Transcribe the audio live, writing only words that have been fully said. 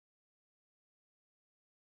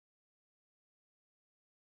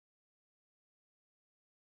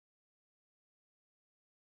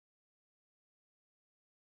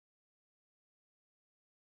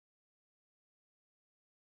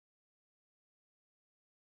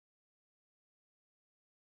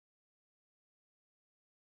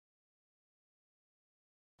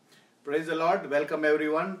Praise the Lord. Welcome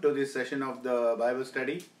everyone to this session of the Bible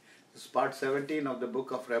study. This is part 17 of the book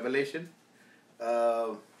of Revelation.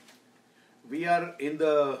 We are in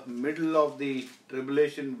the middle of the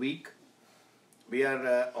tribulation week. We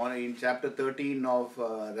are in chapter 13 of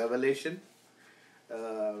Revelation.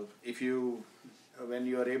 When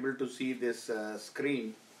you are able to see this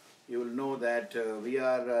screen, you will know that we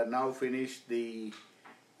are now finished the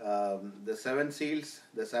seven seals,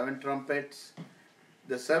 the seven trumpets,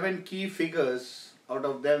 the seven key figures. Out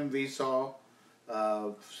of them we saw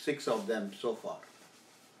six of them so far.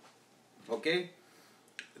 Okay.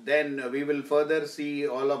 Then we will further see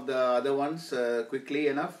all of the other ones quickly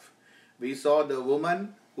enough. We saw the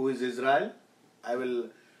woman who is Israel. I'll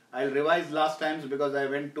revise last times because I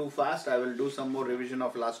went too fast. I will do some more revision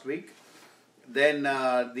of last week. Then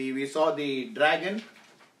we saw the dragon.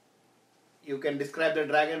 You can describe the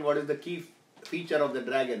dragon. What is the key feature of the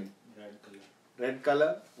dragon? Red color. Red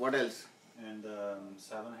color. What else? And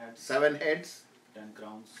 7 heads. 7 heads. 10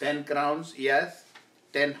 crowns. 10 crowns. Yes.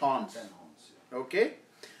 10 horns. 10 horns. Yeah. Okay.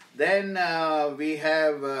 Then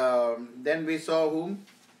then we saw whom?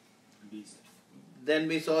 Beast. Then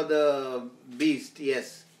we saw the beast.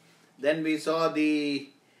 Yes. Then we saw then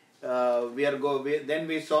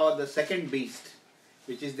we saw the second beast,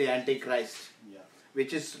 which is the Antichrist. Yeah.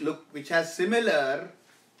 Which has similar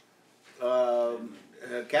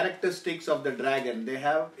characteristics of the dragon.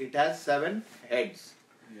 It has 7 heads.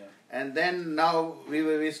 Yeah. And then now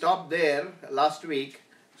we stopped there last week.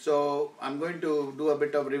 So I'm going to do a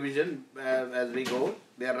bit of revision as we go.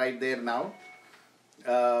 They are right there now.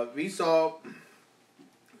 We saw,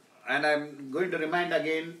 and I'm going to remind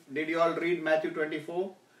again, did you all read Matthew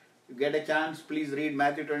 24? You get a chance, please read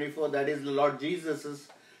Matthew 24. That is the Lord Jesus'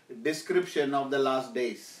 description of the last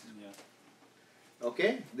days. Yeah.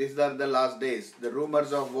 Okay, these are the last days. The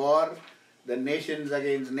rumors of war, the nations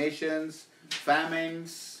against nations,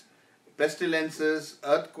 famines, pestilences,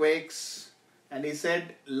 earthquakes. And he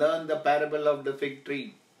said, learn the parable of the fig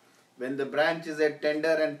tree. When the branch is yet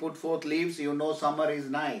tender and put forth leaves, you know summer is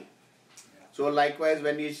nigh. Yeah. So likewise,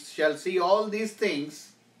 when you shall see all these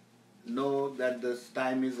things, know that this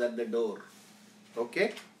time is at the door.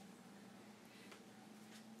 Okay?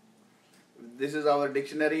 This is our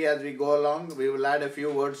dictionary as we go along. We will add a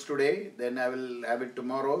few words today, then I will have it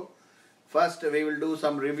tomorrow. First, we will do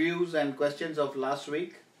some reviews and questions of last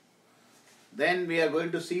week. Then we are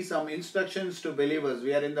going to see some instructions to believers.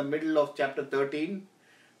 We are in the middle of chapter 13.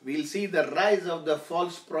 We will see the rise of the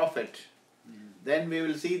false prophet. Then we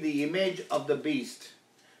will see the image of the beast.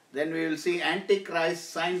 Then we will see Antichrist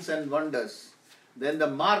signs and wonders. Then the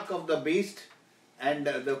mark of the beast and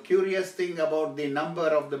the curious thing about the number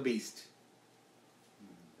of the beast.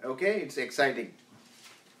 Okay, it's exciting.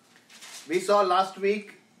 We saw last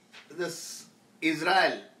week this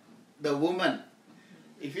Israel, the woman.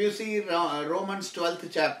 If you see Romans 12th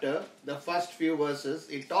chapter, the first few verses,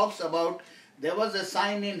 it talks about there was a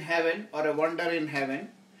sign in heaven or a wonder in heaven,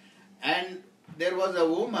 and there was a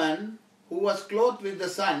woman who was clothed with the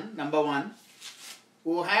sun, number 1,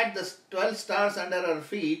 who had the 12 stars under her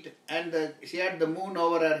feet, and she had the moon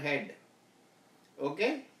over her head.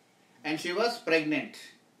 Okay? And she was pregnant.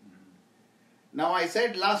 Now I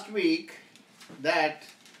said last week that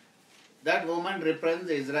woman represents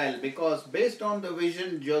Israel because based on the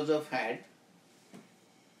vision Joseph had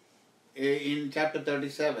in chapter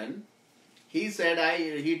 37, he said,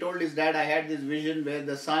 he told his dad, I had this vision where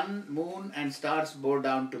the sun, moon and stars bore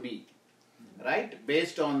down to me. Right?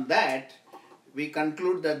 Based on that, we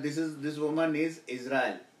conclude that this woman is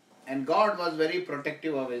Israel. And God was very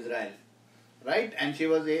protective of Israel. Right? And she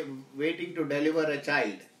was waiting to deliver a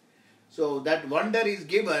child. So that wonder is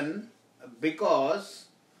given because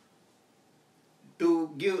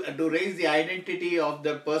to raise the identity of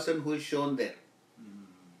the person who is shown there.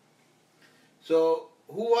 So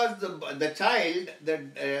who was the child?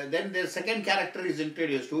 Then the second character is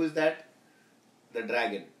introduced. Who is that? The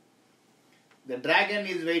dragon. The dragon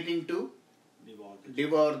is waiting to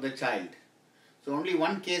devour the child. So only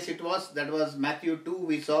one case that was Matthew 2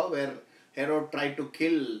 we saw where Herod tried to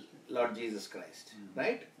kill Lord Jesus Christ.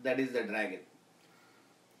 Right? That is the dragon.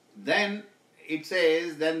 Then it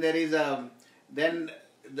says,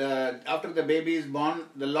 after the baby is born,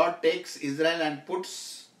 the Lord takes Israel and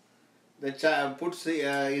puts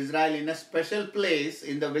Israel in a special place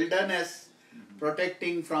in the wilderness,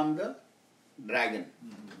 protecting from the dragon.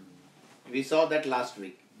 We saw that last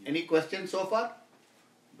week. Any questions so far?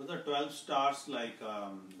 But the 12 stars, like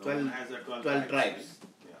the one has a 12 tribes. Right?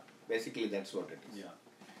 Yeah. Basically, that's what it is. Yeah.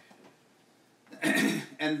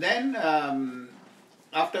 And then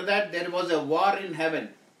after that there was a war in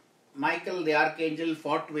heaven. Michael the archangel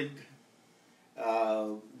fought with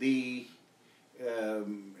the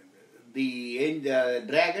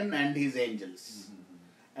dragon and his angels.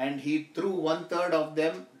 And he threw 1/3 of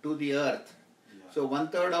them to the earth. Yeah. So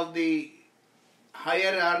 1/3 of the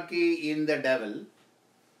hierarchy in the devil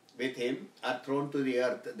with him are thrown to the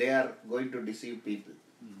earth. They are going to deceive people.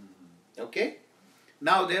 Okay?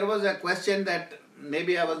 Now there was a question that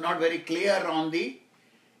maybe I was not very clear on the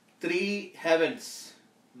 3 heavens.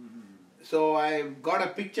 So I got a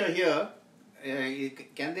picture here.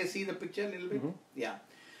 Can they see the picture a little bit? Yeah.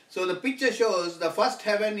 So the picture shows the first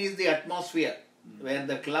heaven is the atmosphere, where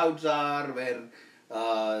the clouds are, where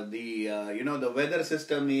the weather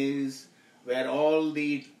system is, where all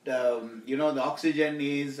the the oxygen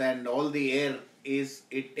is, and all the air is.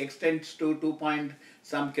 It extends to 2 point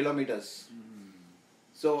some kilometers.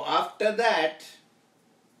 So after that,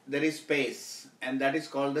 there is space, and that is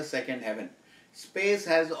called the second heaven. Space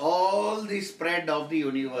has all the spread of the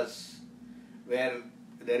universe, where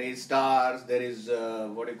there is stars, there is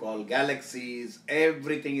galaxies,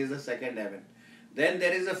 everything is the second heaven. Then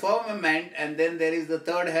there is a firmament, and then there is the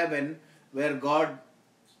third heaven where God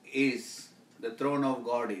is, the throne of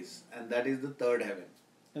God is, and that is the third heaven.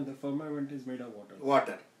 And the firmament is made of water.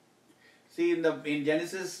 Water. See, in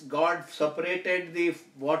Genesis, God separated the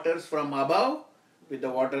waters from above with the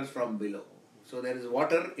waters from below. So there is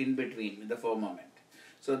water in between, in the firmament.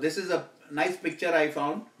 So this is a nice picture I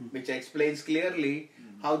found, which explains clearly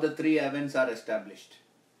how the 3 heavens are established.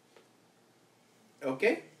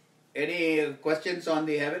 Okay? Any questions on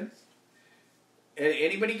the heavens?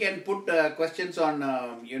 Anybody can put questions on,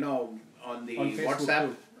 on the On Facebook WhatsApp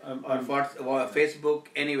too. or Facebook,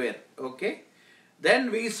 anywhere. Okay? Then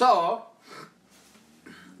we saw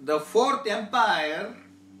the 4th empire.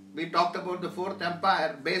 We talked about the 4th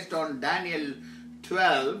empire based on Daniel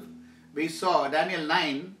 12. We saw Daniel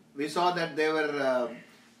 9. We saw that there was a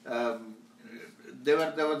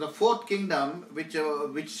 4th kingdom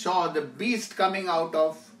which saw the beast coming out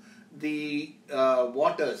of the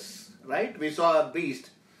waters. Right? We saw a beast.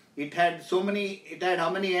 It had how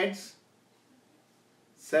many heads?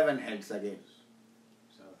 7 heads again.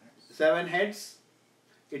 7 heads.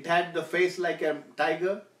 It had the face like a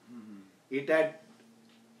tiger. It had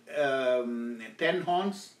 10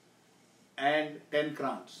 horns and 10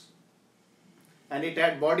 crowns. And it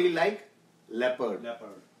had body like leopard.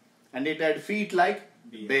 And it had feet like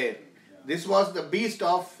bear. This was the beast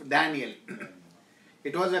of Daniel.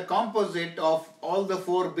 It was a composite of all the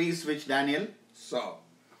 4 beasts which Daniel saw.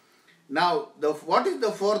 Now, what is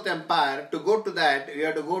the 4th empire? To go to that, you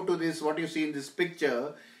have to go to this, what you see in this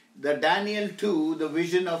picture, the Daniel 2, the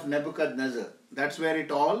vision of Nebuchadnezzar. That's where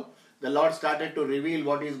the Lord started to reveal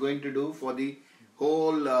what He is going to do for the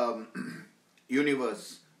whole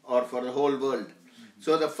universe or for the whole world.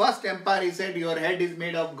 So the first empire, He said, your head is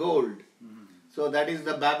made of gold. So that is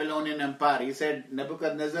the Babylonian empire. He said,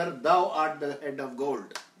 Nebuchadnezzar, thou art the head of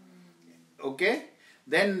gold. Okay?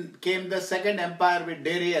 Then came the second empire with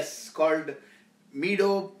Darius, called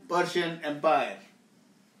Medo-Persian Empire.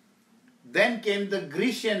 Then came the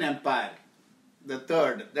Grecian Empire, the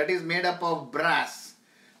third, that is made up of brass.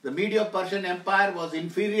 The Medo-Persian Empire was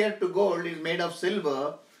inferior to gold, is made of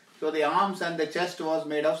silver, so the arms and the chest was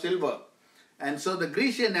made of silver. And so the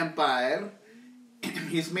Grecian Empire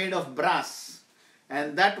is made of brass,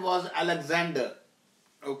 and that was Alexander.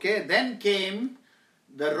 Okay, then came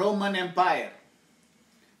the Roman Empire.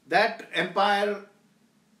 That empire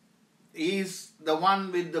is the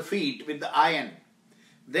one with the feet, with the iron.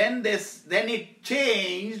 Then it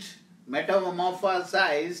changed,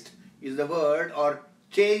 metamorphosized is the word, or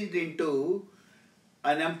changed into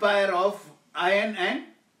an empire of iron and,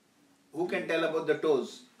 who can tell about the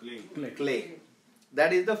toes? Clay.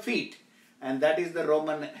 That is the feet. And that is the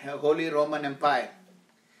Holy Roman Empire.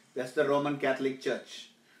 That's the Roman Catholic Church.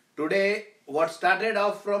 Today, what started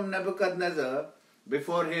off from Nebuchadnezzar,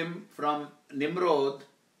 before him from Nimrod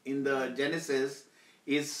in the Genesis,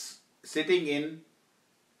 is sitting in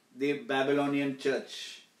the Babylonian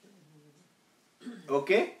church.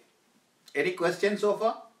 Okay? Any questions so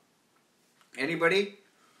far? Anybody?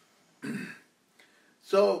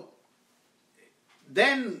 So,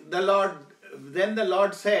 then the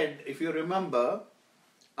Lord said, if you remember,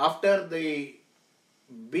 after the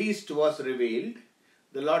beast was revealed,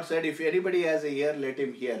 the Lord said, if anybody has a ear, let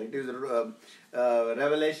him hear. It is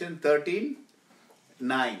Revelation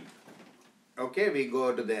 13:9. Okay, we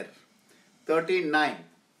go to there. 13:9.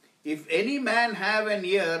 If any man have an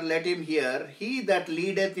ear, let him hear. He that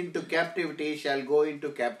leadeth into captivity shall go into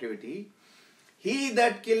captivity. He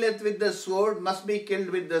that killeth with the sword must be killed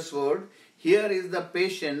with the sword. Here is the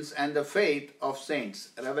patience and the faith of saints.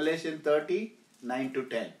 Revelation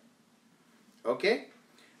 30:9-10. Okay?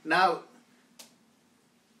 Now,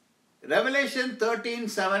 Revelation 13,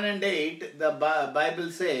 7 and 8, the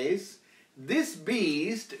Bible says, this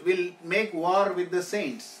beast will make war with the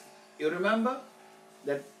saints. You remember?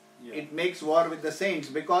 That it makes war with the saints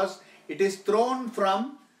because it is thrown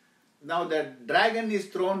from, now the dragon is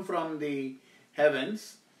thrown from the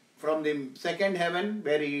heavens, from the second heaven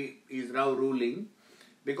where he is now ruling.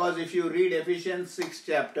 Because if you read Ephesians 6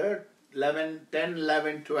 chapter, 10,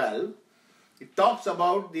 11, 12, it talks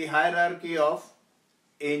about the hierarchy of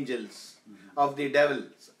angels, of the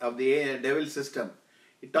devils, of the devil system.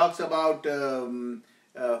 It talks about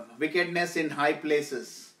wickedness in high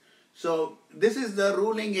places. So this is the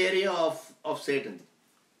ruling area of Satan.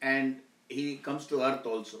 And he comes to earth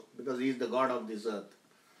also because he is the God of this earth.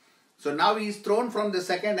 So now he is thrown from the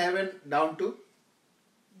second heaven down to,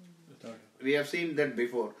 we have seen that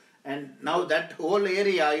before. And now that whole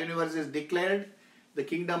area, universe is declared the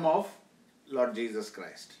kingdom of Lord Jesus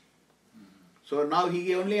Christ. So now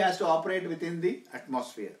he only has to operate within the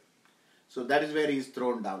atmosphere. So that is where he is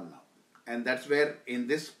thrown down now. And that's where in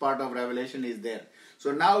this part of Revelation is there.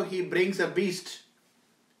 So now he brings a beast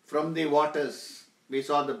from the waters. We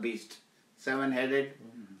saw the beast. 7-headed,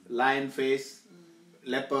 lion face,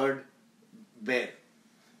 leopard, bear.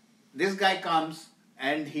 This guy comes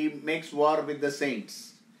and he makes war with the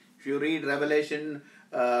saints. If you read Revelation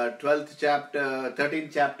 12th chapter,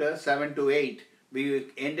 13th chapter, 7 to 8, we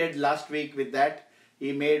ended last week with that.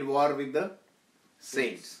 He made war with the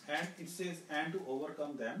saints. And it says, and to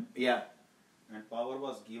overcome them. Yeah. And power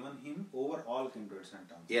was given him over all kindreds and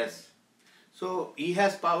tongues. Yes. So he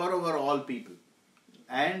has power over all people.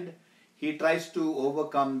 And he tries to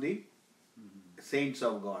overcome the saints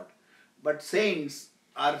of God. But saints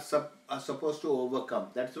are supposed to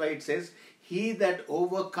overcome. That's why it says, he that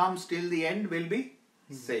overcomes till the end will be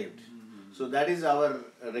saved. So that is our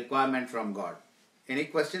requirement from God. Any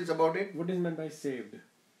questions about it? What is meant by saved?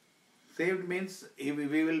 Saved means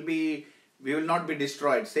we will not be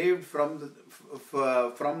destroyed. Saved from the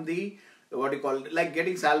what you call, like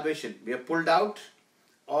getting salvation. We are pulled out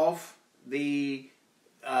of the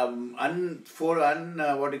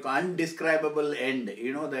undescribable end.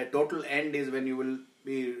 You know, the total end is when you will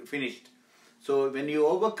be finished. So when you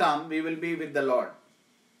overcome, we will be with the Lord.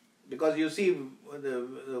 Because you see,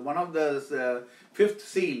 one of the fifth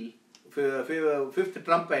seal, fifth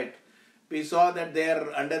trumpet, we saw that they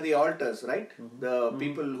are under the altars, right? The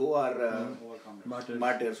people who are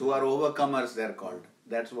martyrs, who are overcomers, they are called.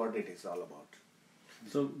 That's what it is all about.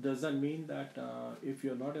 So does that mean that if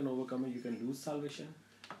you're not an overcomer, you can lose salvation?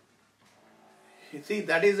 You see,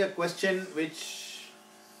 that is a question which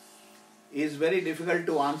is very difficult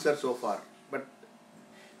to answer so far. But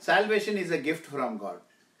salvation is a gift from God.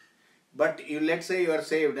 But let's say you are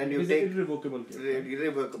saved and you take irrevocable gift.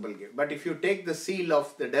 Irrevocable gift. But if you take the seal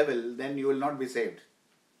of the devil, then you will not be saved.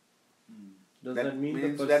 Does that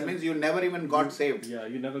mean that means you never even got saved? Yeah,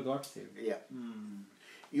 you never got saved. Yeah.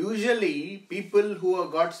 Usually, people who are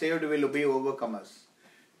got saved will be overcomers.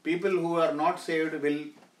 People who are not saved will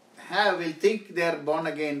think they are born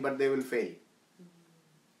again, but they will fail.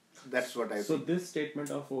 That's what I think. So this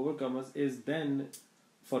statement of overcomers is then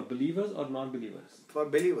for believers or non-believers? For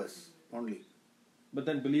believers only. But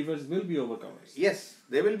then believers will be overcomers. Yes,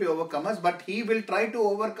 they will be overcomers, but he will try to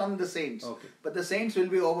overcome the saints. Okay. But the saints will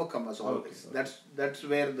be overcomers always. Okay. That's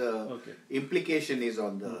where the implication is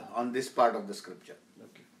on this part of the scripture.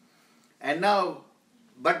 Okay. And now,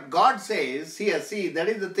 but God says, see, that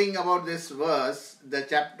is the thing about this verse, the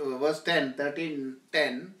chapter, verse 10,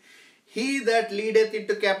 13:10. He that leadeth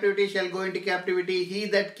into captivity shall go into captivity. He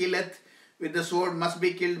that killeth with the sword must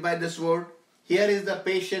be killed by the sword. Here is the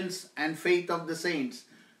patience and faith of the saints.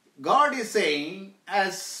 God is saying,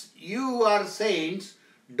 as you are saints,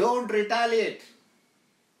 don't retaliate.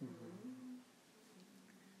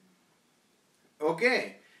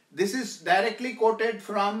 Okay. This is directly quoted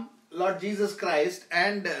from Lord Jesus Christ,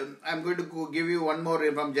 and I'm going to give you one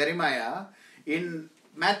more from Jeremiah. In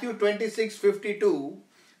Matthew 26:52,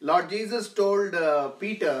 Lord Jesus told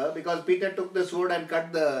Peter, because Peter took the sword and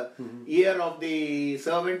cut the ear of the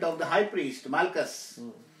servant of the high priest, Malchus.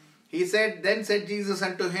 He said, then said Jesus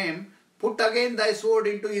unto him, put again thy sword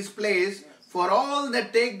into his place, for all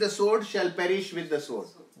that take the sword shall perish with the sword.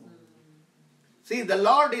 See, the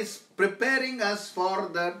Lord is preparing us for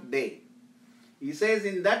the day. He says,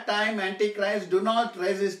 in that time, Antichrist, do not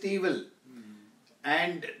resist evil.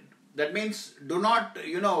 And that means, do not,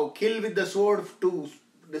 kill with the sword to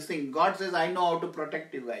this thing. God says, I know how to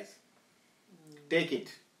protect you guys. Take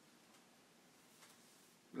it.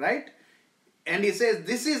 Right? And he says,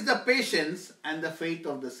 this is the patience and the faith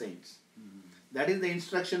of the saints. That is the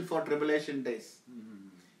instruction for tribulation days.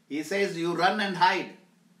 He says, you run and hide,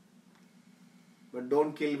 but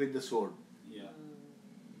don't kill with the sword. Yeah.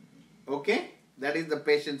 Okay? That is the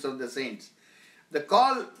patience of the saints. The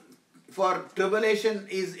call for tribulation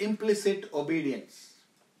is implicit obedience.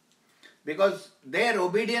 Because their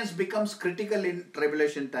obedience becomes critical in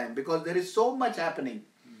tribulation time. Because there is so much happening.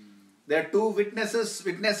 There are two witnesses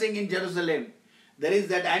witnessing in Jerusalem. There is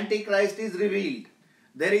that Antichrist is revealed.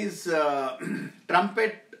 There is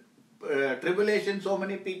trumpet tribulation, so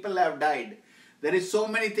many people have died. There is so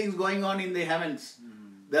many things going on in the heavens.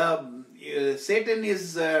 The Satan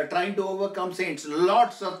is trying to overcome saints.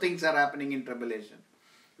 Lots of things are happening in tribulation.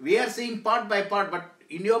 We are seeing part by part, but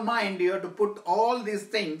in your mind you have to put all these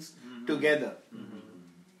things together.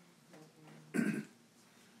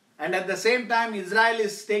 And at the same time, Israel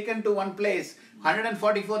is taken to one place.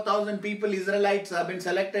 144,000 people, Israelites, have been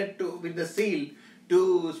selected with the seal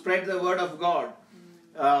to spread the word of God.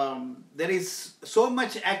 There is so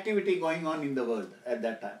much activity going on in the world at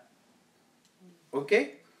that time.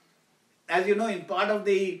 Okay? As you know, in part of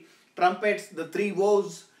the trumpets, the three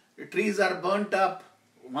woes, the trees are burnt up,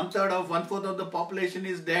 1/4 of the population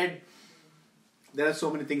is dead. There are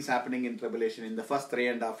so many things happening in tribulation in the first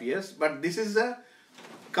 3.5 years. But this is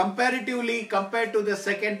comparatively, compared to the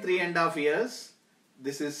second 3.5 years,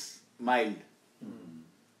 this is mild.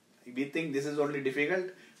 We think this is only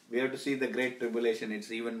difficult. We have to see the great tribulation.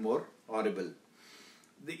 It's even more horrible.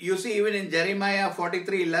 You see, even in Jeremiah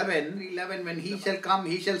 43:11, when he shall come,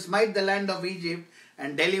 he shall smite the land of Egypt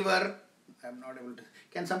and deliver. I'm not able to.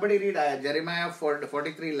 Can somebody read Jeremiah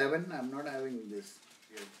 43:11? I'm not having this.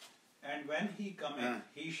 And when he cometh,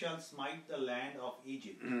 he shall smite the land of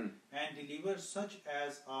Egypt, and deliver such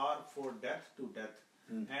as are for death to death,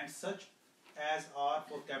 and such as are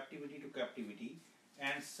for captivity to captivity,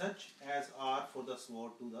 and such as are for the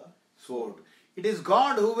sword to the sword. It is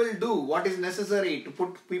God who will do what is necessary to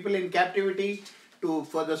put people in captivity,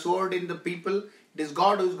 for the sword in the people. It is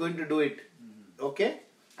God who is going to do it. Okay?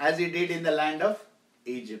 As he did in the land of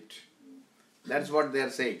Egypt. That's what they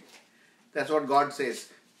are saying. That's what God says.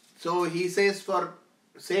 So he says for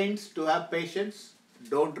saints to have patience,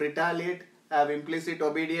 don't retaliate, have implicit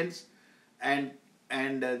obedience, and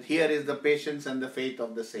here is the patience and the faith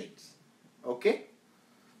of the saints. Okay?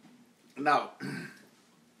 Now,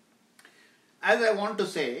 as I want to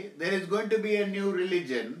say, there is going to be a new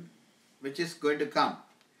religion which is going to come.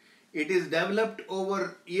 It is developed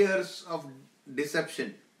over years of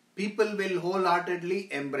deception. People will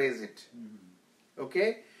wholeheartedly embrace it. Okay?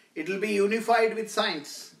 It will be unified with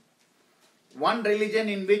science. One religion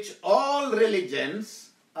in which all religions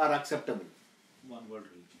are acceptable. one world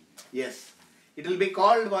religion. Yes. It will be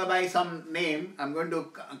called by some name. I'm going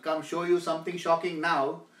to come show you something shocking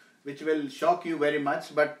now, which will shock you very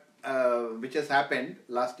much, but which has happened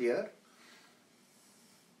last year.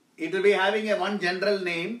 It will be having one general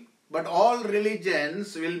name, but all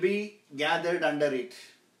religions will be gathered under it.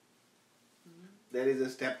 There is a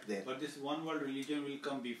step there. But this one world religion will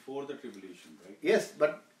come before the tribulation, right? Yes,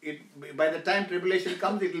 but by the time tribulation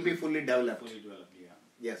comes, it will be fully developed. Fully developed, yeah.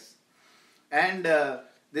 Yes. And there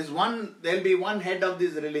will be one head of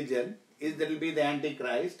this religion, there will be the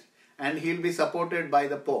Antichrist, and he will be supported by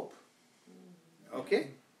the Pope.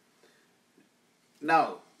 Okay?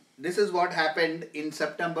 Now, this is what happened in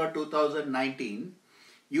September 2019.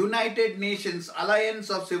 United Nations Alliance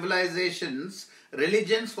of Civilizations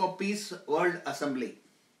Religions for Peace World Assembly.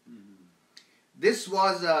 This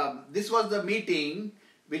was the meeting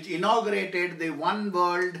which inaugurated the one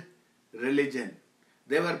world religion.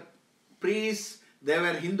 There were priests, there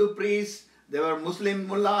were Hindu priests, there were Muslim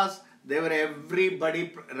mullahs, there were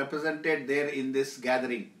everybody represented there in this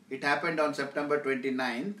gathering. It happened on September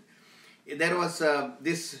 29th. There was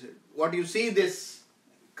what you see, this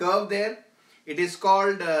curve there, it is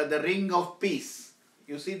called the Ring of Peace.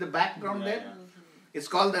 You see the background there? Yeah. It's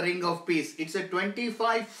called the Ring of Peace. It's a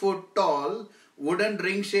 25-foot tall wooden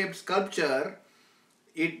ring-shaped sculpture.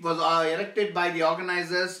 It was erected by the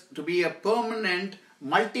organizers to be a permanent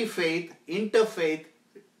multi-faith, interfaith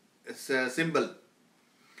symbol.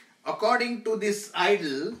 According to this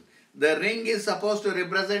idol, the ring is supposed to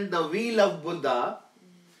represent the wheel of Buddha,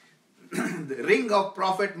 the ring of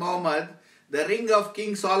Prophet Muhammad, the ring of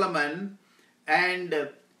King Solomon, and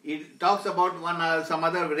it talks about some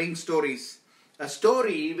other ring stories. A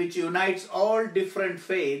story which unites all different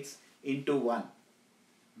faiths into one.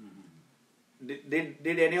 Did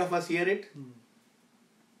any of us hear it?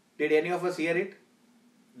 Did any of us hear it?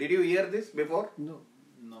 Did you hear this before? No.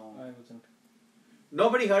 No. I wasn't.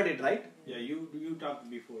 Nobody heard it, right? Yeah, you talked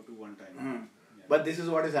before to one time. Yeah. But this is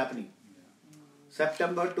what is happening.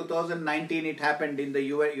 September 2019 it happened in the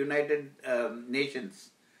United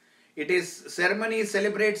Nations. It is ceremony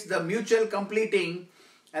celebrates the mutual completing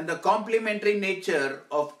and the complementary nature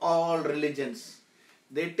of all religions.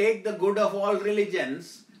 They take the good of all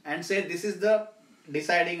religions and say this is the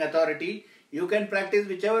deciding authority. You can practice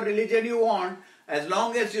whichever religion you want as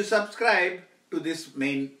long as you subscribe to this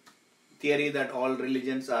main theory that all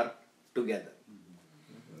religions are together.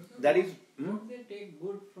 That is... Don't they take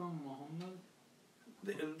good from Muhammad?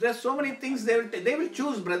 There's so many things they will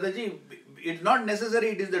choose, Brotherji. It's not necessary,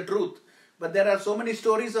 it is the truth. But there are so many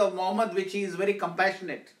stories of Muhammad which he is very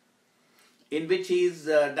compassionate, in which he has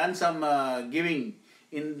done some giving,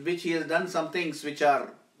 in which he has done some things which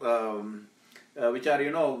are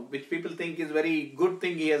which people think is very good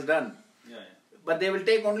thing he has done. Yeah. But they will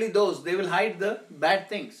take only those. They will hide the bad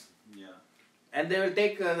things. Yeah. And they will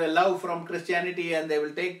take the love from Christianity, and they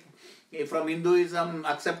will take from Hinduism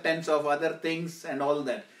acceptance of other things and all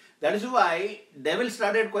that. That is why devil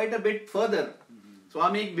started quite a bit further.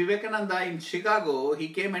 Swami Vivekananda in Chicago, he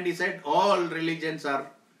came and he said all religions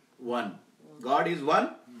are one. God is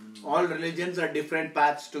one. All religions are different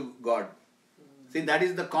paths to God. See, that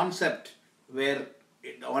is the concept where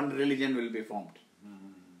one religion will be formed.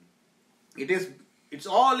 It's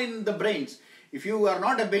all in the brains. If you are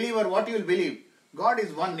not a believer, what you will believe? God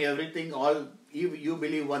is one, everything, all. You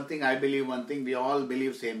believe one thing, I believe one thing, we all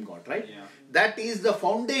believe same God, right? Yeah. That is the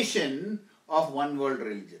foundation of one world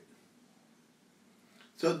religion.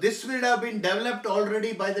 So this will have been developed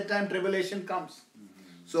already by the time tribulation comes.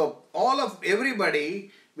 So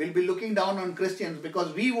everybody will be looking down on Christians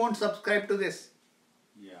because we won't subscribe to this.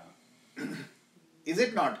 Yeah. Is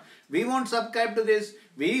it not? We won't subscribe to this.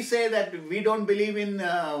 We say that we don't believe in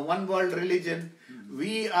one world religion.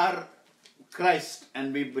 We are Christ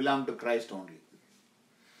and we belong to Christ only.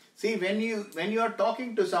 See, when you are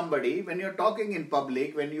talking to somebody, when you are talking in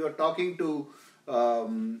public, when you are talking to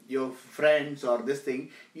your friends or this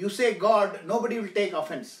thing, you say God, nobody will take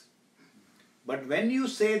offense. But when you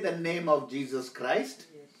say the name of Jesus Christ,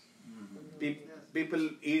 people,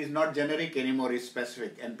 he is not generic anymore, he is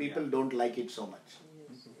specific, and people don't like it so much.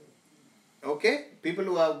 Okay? People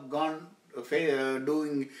who have gone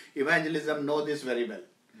doing evangelism know this very well.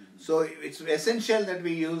 So it's essential that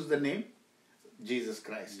we use the name Jesus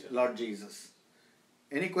Christ, Lord Jesus.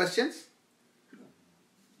 Any questions?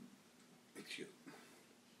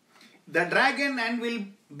 The dragon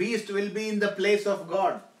and beast will be in the place of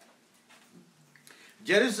God.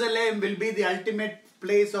 Jerusalem will be the ultimate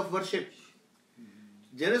place of worship.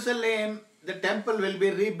 Jerusalem, the temple will be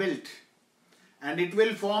rebuilt, and it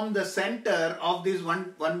will form the center of this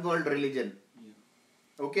one world religion.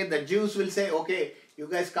 Okay, the Jews will say, okay, you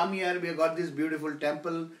guys come here, we got this beautiful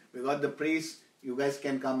temple, we got the priests, you guys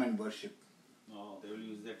can come and worship. Oh, they will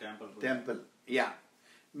use the temple. Temple, yeah.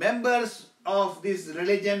 Members of this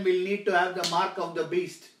religion will need to have the mark of the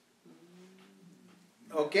beast.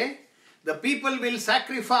 Okay? The people will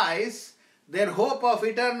sacrifice their hope of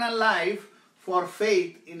eternal life for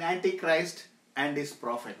faith in Antichrist and his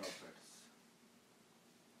prophet.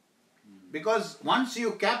 Because once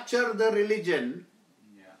you capture the religion,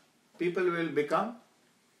 people will become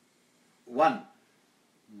one.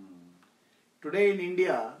 Today in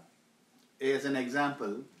India, as an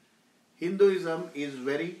example, Hinduism is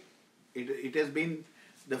it has been,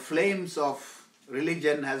 the flames of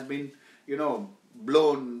religion has been,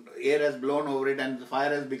 blown, air has blown over it and the fire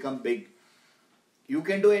has become big. You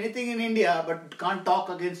can do anything in India but can't talk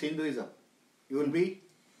against Hinduism. You will be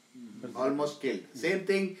almost killed. Same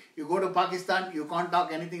thing, you go to Pakistan, you can't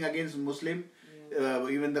talk anything against Muslim,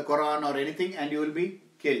 even the Quran or anything, and you will be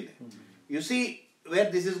killed. You see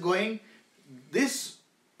where this is going? This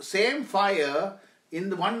same fire in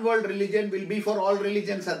the one world religion will be for all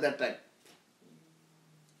religions at that time.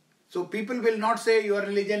 So people will not say your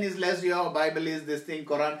religion is less, your Bible is this thing,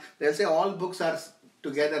 Quran. They'll say all books are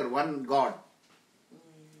together, one God.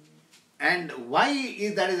 And why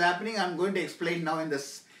is that is happening, I'm going to explain now in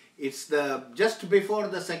this. It's just before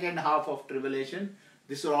the second half of tribulation.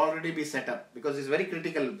 This will already be set up because it's very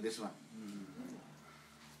critical, this one.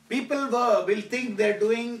 People will think they're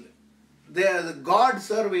doing the God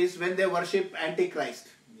service when they worship Antichrist.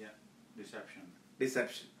 Yeah, deception.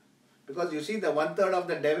 Deception. Because you see, the 1/3 of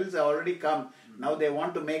the devils have already come. Now they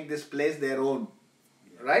want to make this place their own.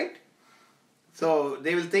 Right? So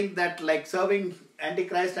they will think that like serving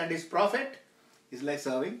Antichrist and his prophet is like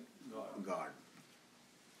serving God.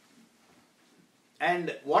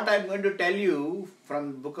 And what I'm going to tell you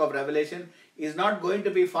from the book of Revelation is not going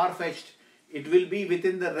to be far-fetched. It will be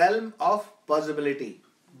within the realm of possibility.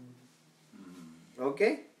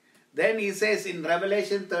 Okay? Then he says in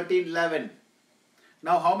Revelation 13:11,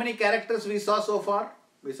 Now how many characters we saw so far?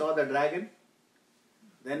 We saw the dragon.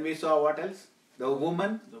 Then we saw what else? The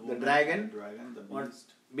woman, the dragon, the what?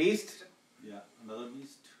 beast. Beast. Yeah, another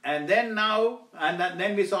beast. And then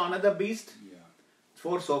then we saw another beast. Yeah,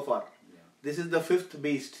 4 so far. yeah. This is the 5th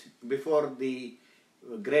beast before the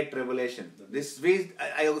great revelation. This beast,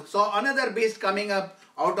 I saw another beast coming up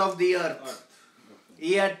out of the earth. Earth.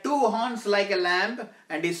 He had 2 horns like a lamb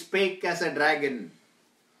and he spake as a dragon.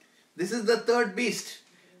 This is the 3rd beast.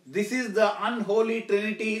 This is the unholy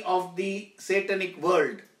trinity of the satanic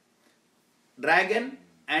world. Dragon,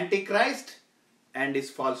 Antichrist, and his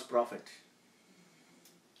false prophet.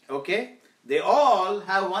 Okay? They all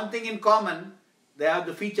have one thing in common. They have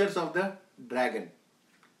the features of the dragon.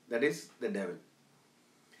 That is the devil.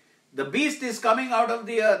 The beast is coming out of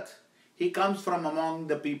the earth. He comes from among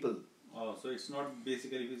the people. Oh, so it's not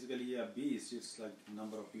basically physically a beast, it's like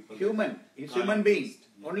number of people. Human. It's Kind human being. beast,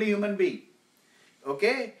 yeah. Only human being.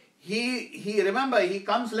 Okay? He remember, he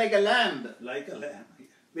comes like a lamb Like a lamb.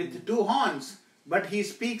 with 2 horns, but he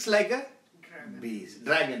speaks like a beast,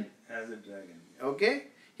 dragon. As a dragon. Okay?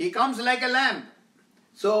 He comes like a lamb.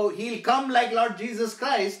 So he'll come like Lord Jesus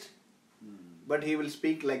Christ, but he will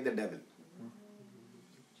speak like the devil.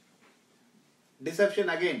 Deception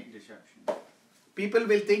again. Deception. People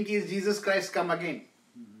will think he is Jesus Christ come again.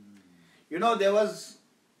 You know, there was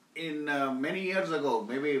in many years ago,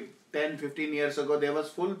 maybe 10, 15 years ago, there was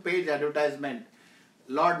full page advertisement.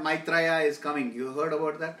 Lord Maitreya is coming. You heard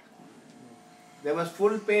about that? There was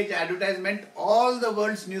full page advertisement, all the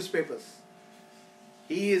world's newspapers.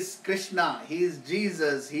 He is Krishna, he is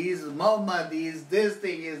Jesus, he is Muhammad, he is this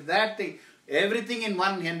thing, he is that thing. Everything in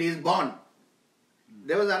one hand, he is born.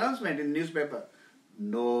 There was announcement in newspaper.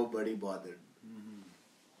 Nobody bothered.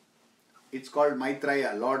 It's called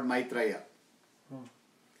Maitreya, Lord Maitreya.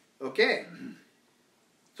 Okay?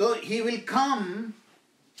 So he will come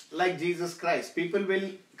like Jesus Christ.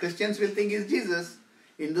 Christians will think he's Jesus.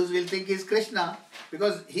 Hindus will think he's Krishna.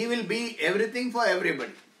 Because he will be everything for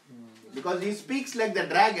everybody. Because he speaks like the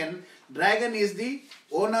dragon. Dragon is the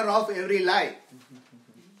owner of every lie.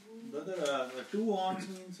 Brother, the 2 horns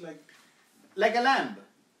means Like a lamb.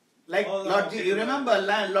 Like Oh, Lord okay. you remember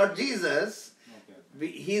Lord Jesus, okay.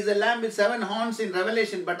 he is a lamb with 7 horns in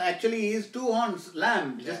Revelation, but actually he is 2 horns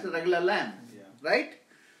lamb, just a regular lamb. Yeah. Right?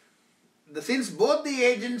 Since both the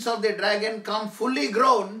agents of the dragon come fully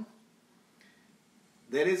grown,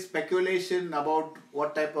 there is speculation about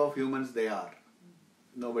what type of humans they are.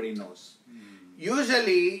 Nobody knows.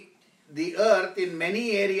 Usually, the earth in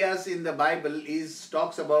many areas in the Bible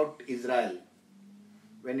talks about Israel.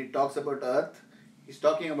 When it talks about earth, it's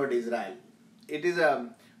talking about Israel. It is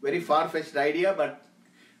a very far-fetched idea, but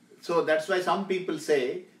so that's why some people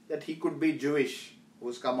say that he could be Jewish,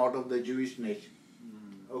 who's come out of the Jewish nation.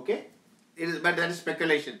 Okay? But that is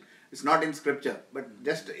speculation. It's not in scripture, but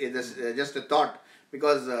just a thought,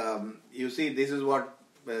 because you see, this is what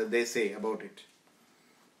they say about it.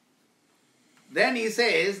 Then he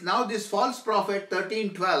says, now this false prophet,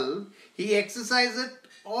 13:12, he exerciseth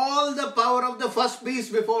all the power of the first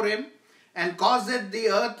beast before him, and causeth the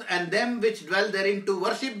earth and them which dwell therein to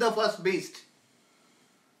worship the first beast,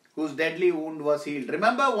 whose deadly wound was healed.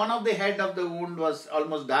 Remember, one of the head of the wound was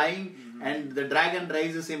almost dying, and the dragon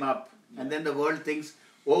raises him up. And then the world thinks,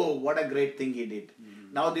 oh, what a great thing he did.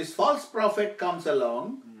 Now this false prophet comes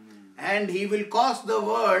along, and he will cause the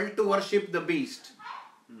world to worship the beast.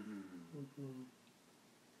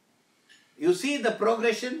 You see the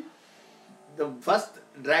progression? The first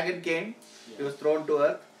dragon came, he was thrown to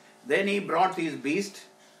earth. Then he brought his beast.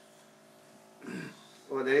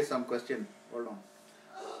 Oh, there is some question. Hold on.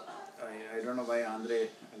 I don't know why Andre,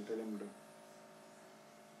 I'll tell him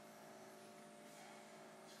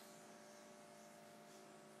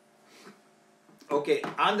to. Okay,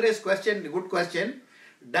 Andre's question, good question.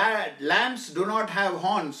 Lambs do not have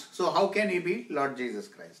horns, so how can he be Lord Jesus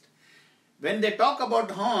Christ? When they talk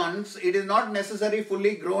about horns, it is not necessary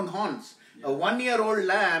fully grown horns. A 1-year-old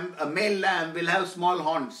lamb, a male lamb, will have small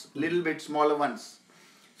horns, little bit smaller ones.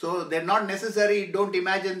 So they're not necessary, don't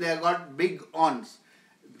imagine they have got big horns.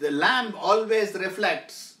 The lamb always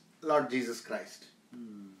reflects Lord Jesus Christ.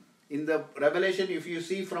 In the Revelation, if you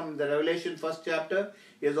see from the Revelation 1st chapter,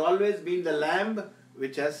 he has always been the lamb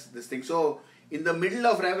which has this thing. So in the middle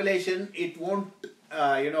of Revelation, it won't,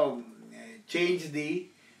 change the,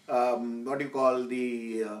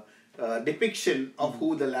 depiction of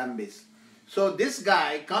who the lamb is. So this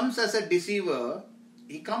guy comes as a deceiver.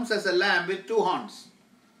 He comes as a lamb with 2 horns.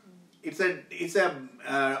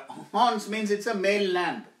 Horns means it's a male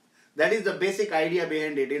lamb. That is the basic idea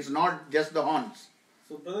behind it. It's not just the horns.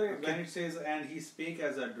 So, brother, when it says, and he spake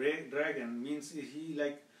as a dragon, means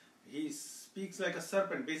he speaks like a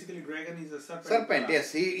serpent. Basically, dragon is a serpent. Serpent,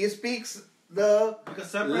 yes. He speaks the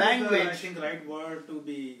Because serpent language. is the, I think, right word to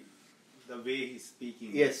be the way he's speaking.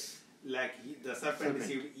 Yes. Like the serpent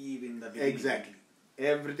deceived Eve in the beginning. Exactly.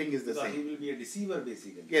 Everything is the Because he same. will be a deceiver,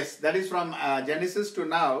 basically. Yes, that is from Genesis to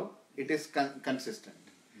now, it is consistent.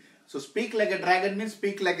 So speak like a dragon means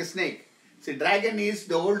speak like a snake. See, dragon is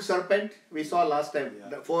the old serpent we saw last time.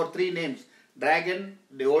 Yeah. For three names. Dragon,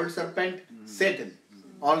 the old serpent, Satan.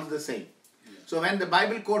 All the same. So when the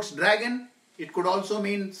Bible quotes dragon, it could also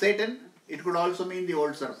mean Satan. It could also mean the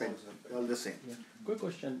old serpent. All the same. Yeah. Quick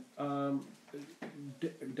question.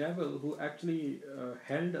 Devil, who actually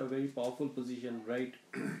held a very powerful position right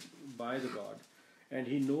by the God, and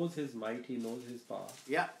he knows his might, he knows his power,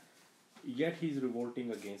 Yeah. yet he's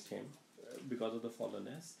revolting against him because of the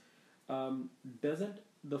fallenness. Doesn't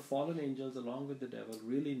the fallen angels along with the devil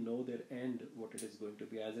really know their end, what it is going to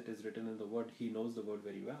be, as it is written in the word? He knows the word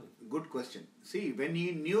very well. Good question. See, when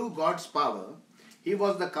he knew God's power, he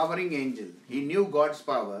was the covering angel. He knew God's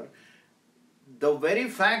power. The very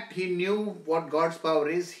fact he knew what God's power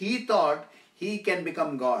is, he thought he can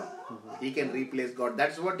become God. He can replace God.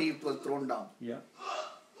 That's what he was thrown down. Yeah.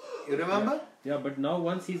 You remember? Yeah, but now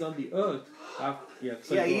once he's on the earth,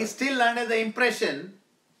 Yeah, he is still under the impression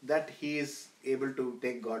that he is able to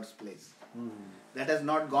take God's place. That has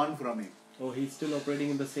not gone from him. Oh, he's still operating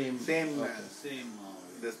in the same... Same, Okay. Same.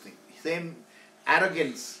 this thing. Same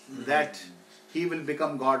arrogance that he will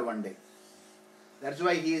become God one day. That's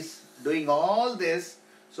why he is doing all this,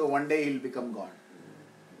 so one day he will become God.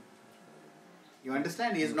 You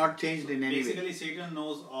understand? He is not changed in any way. Basically, Satan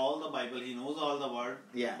knows all the Bible, he knows all the word,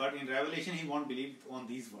 Yeah. but in Revelation he won't believe on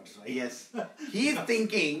these words, right? Yes. He is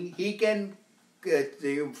thinking he can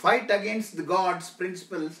fight against the God's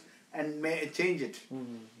principles and may change it.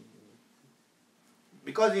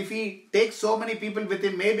 Because if he takes so many people with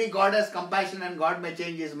him, maybe God has compassion and God may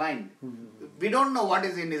change his mind. We don't know what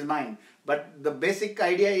is in his mind. But the basic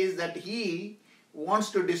idea is that he wants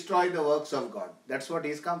to destroy the works of God. That's what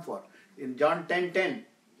he's come for. In John 10:10,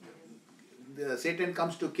 Satan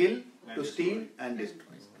comes to kill, to steal and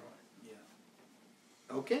destroy.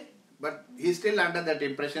 Yeah. Okay? But he's still under that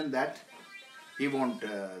impression that he won't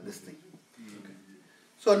this thing.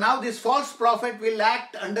 So now this false prophet will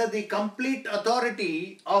act under the complete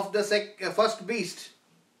authority of the first beast.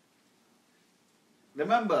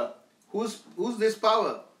 Remember, who's this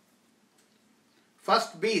power?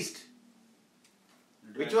 First beast.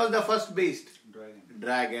 Which was the first beast? Dragon.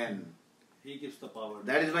 Dragon. He gives the power.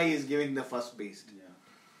 That is why he is giving the first beast. Yeah.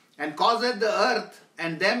 And causeth the earth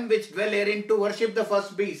and them which dwell therein to worship the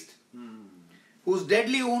first beast, whose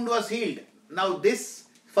deadly wound was healed. Now this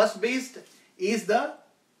first beast is the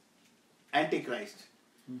Antichrist.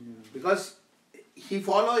 Because he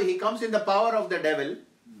comes in the power of the devil,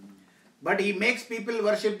 but he makes people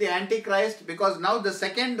worship the Antichrist, because now the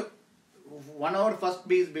second 1 hour first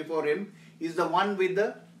beast before him is the one with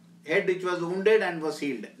the head which was wounded and was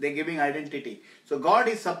healed. They're giving identity. So God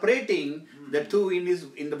is separating the two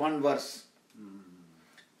in the one verse.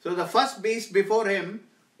 So the first beast before him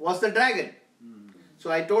was the dragon.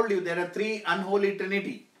 So I told you there are three unholy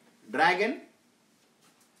trinity. Dragon,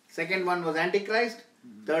 second one was Antichrist,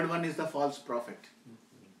 third one is the false prophet.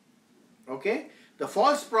 Okay? The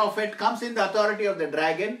false prophet comes in the authority of the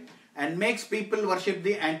dragon and makes people worship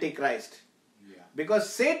the Antichrist. Yeah.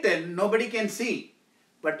 Because Satan, nobody can see.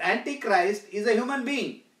 But Antichrist is a human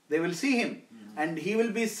being. They will see him. And he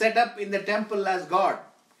will be set up in the temple as God.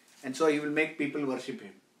 And so he will make people worship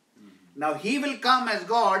him. Now he will come as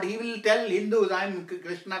God. He will tell Hindus, I am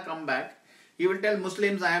Krishna, come back. He will tell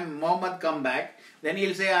Muslims, I am Muhammad, come back. Then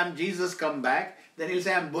he'll say, I am Jesus, come back. Then he'll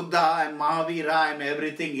say, I am Buddha, I am Mahavira, I am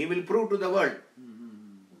everything. He will prove to the world.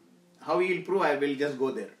 How he will prove, I will just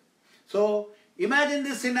go there. So imagine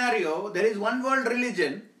this scenario. There is one world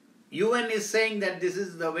religion. UN is saying that this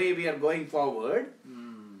is the way we are going forward.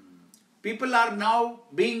 People are now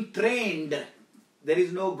being trained. There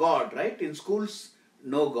is no God, right? In schools,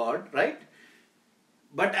 no God, right?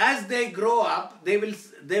 But as they grow up, they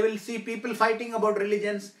will see people fighting about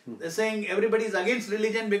religions. They're saying everybody is against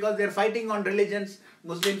religion because they're fighting on religions.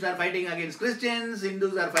 Muslims are fighting against Christians.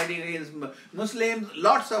 Hindus are fighting against Muslims.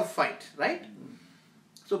 Lots of fight, right?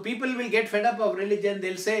 So people will get fed up of religion.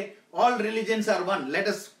 They'll say, all religions are one. Let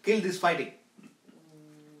us kill this fighting.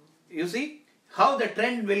 You see how the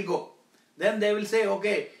trend will go. Then they will say,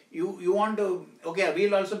 okay, you want to, okay,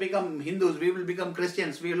 we'll also become Hindus. We will become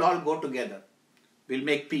Christians. We will all go together. We'll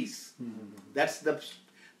make peace. That's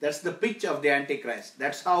the pitch of the Antichrist.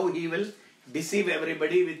 That's how he will deceive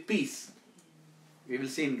everybody with peace. We will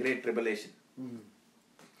see in Great Tribulation.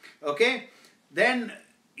 Okay, then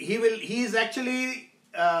he is actually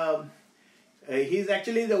the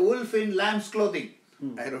wolf in lamb's clothing.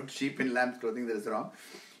 I wrote sheep in lamb's clothing, that is wrong.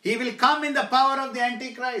 He will come in the power of the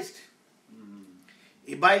Antichrist.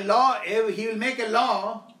 By law, he will make a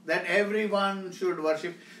law that everyone should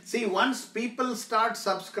worship. See, once people start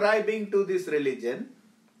subscribing to this religion,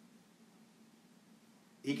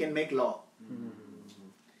 he can make law.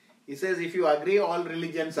 He says, if you agree all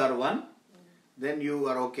religions are one, then you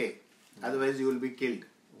are okay. Otherwise you will be killed.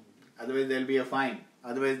 Otherwise there will be a fine.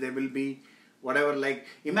 Otherwise there will be whatever, like,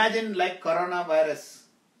 imagine like coronavirus.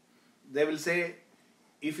 They will say,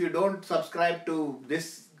 if you don't subscribe to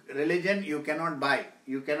this religion, you cannot buy.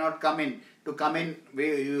 You cannot come in. To come in,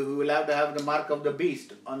 you will have to have the mark of the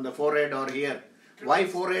beast on the forehead or here. Why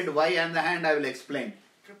forehead, why on the hand, I will explain.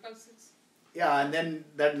 666. Yeah, and then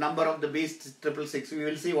that number of the beast is 666. We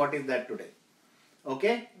will see what is that today.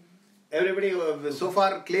 Okay? Everybody, so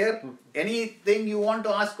far clear? Anything you want to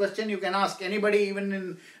ask question, you can ask. Anybody even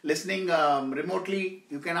in listening remotely,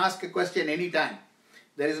 you can ask a question anytime.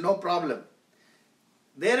 There is no problem.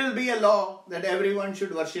 There will be a law that everyone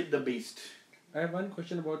should worship the beast. I have one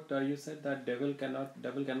question about, you said that devil cannot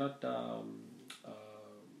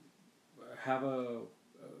have a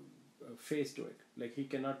face to it. Like he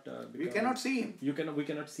cannot We cannot see him. We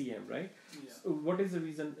cannot see him, right? Yeah. So what is the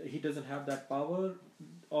reason he doesn't have that power,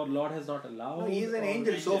 or Lord has not allowed? No, he is an or-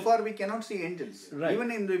 angel. So far we cannot see angels. Right.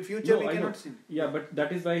 Even in the future we I know. cannot see. Yeah, but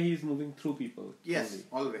that is why he is moving through people. Yes,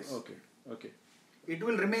 only. always. Okay. It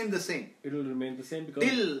will remain the same. It will remain the same because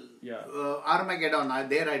Till yeah. Armageddon,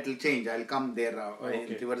 there it will change. I will come there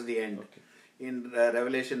Okay. towards the end. Okay. In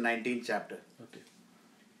Revelation 19th chapter. Okay.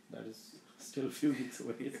 That is still a few weeks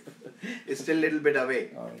away. It's still a little bit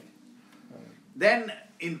away. All right. Then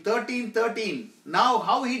in 13:13, now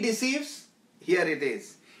how he deceives? Here it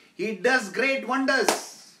is. He does great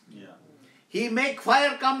wonders. Yeah. He make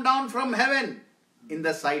fire come down from heaven in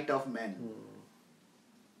the sight of men.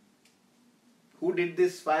 Who did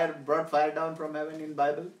this fire, brought fire down from heaven in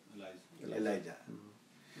Bible? Elijah.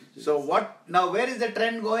 So what, now where is the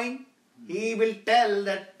trend going? He will tell,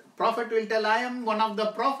 that prophet will tell, I am one of the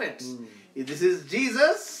prophets. If this is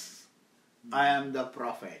Jesus, I am the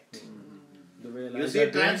prophet. The way You Elijah see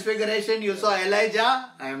did, transfiguration, you saw Elijah,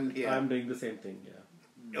 I am here. I'm doing the same thing.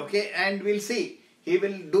 Yeah. Okay, and we'll see. He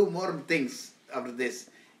will do more things after this.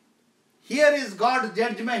 Here is God's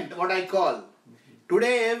judgment, what I call.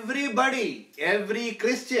 Today everybody, every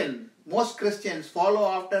Christian, most Christians follow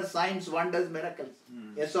after signs, wonders, miracles.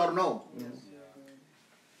 Yes or no?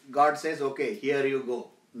 God says, okay, here you go.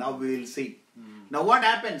 Now we will see. Now what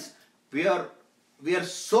happens? We are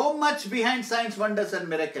so much behind signs, wonders and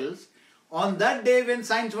miracles. On that day when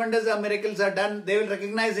signs, wonders and miracles are done, they will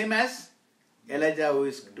recognize him as Elijah who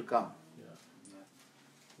is to come.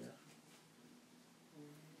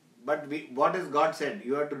 But what has God said?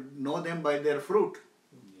 You have to know them by their fruit.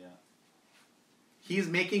 Yeah. He is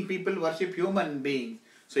making people worship human beings,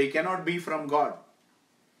 so he cannot be from God.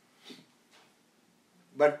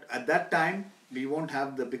 But at that time, we won't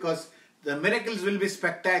have because the miracles will be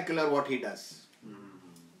spectacular what he does.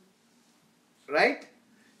 Right?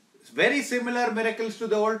 Very similar miracles to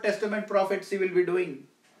the Old Testament prophets he will be doing.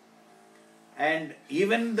 And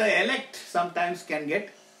even the elect sometimes can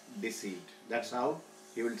get deceived. That's how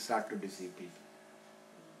he will start to deceive people.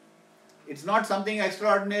 It's not something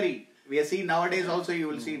extraordinary. We see nowadays also you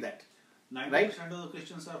will see that. 90% Right? of the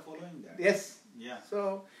Christians are following that. Yes. Yeah.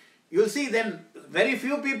 So you'll see then very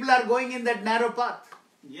few people are going in that narrow path.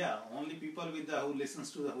 Yeah. Only people who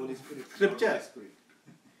listens to the Holy Spirit. Scripture. Holy Spirit.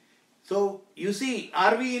 So you see,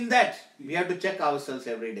 are we in that? We have to check ourselves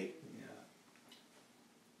every day. Yeah.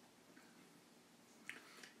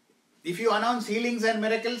 If you announce healings and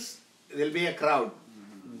miracles, there will be a crowd.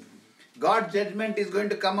 God's judgment is going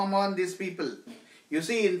to come among these people. You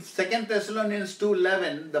see, in 2 Thessalonians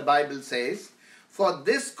 2:11, the Bible says, for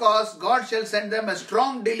this cause God shall send them a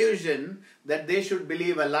strong delusion that they should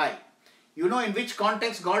believe a lie. You know in which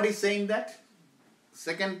context God is saying that?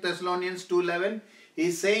 2 Thessalonians 2:11. He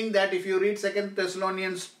is saying that if you read 2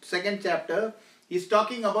 Thessalonians 2nd chapter, he is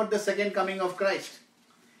talking about the second coming of Christ.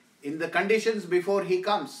 In the conditions before he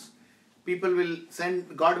comes,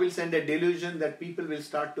 God will send a delusion that people will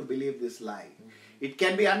start to believe this lie. It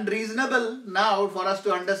can be unreasonable now for us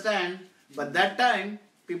to understand, but that time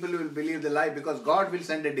people will believe the lie because God will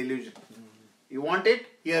send a delusion. You want it?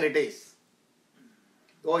 Here it is.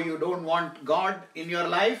 Oh, you don't want God in your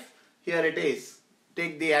life? Here it is.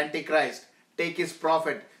 Take the Antichrist. Take his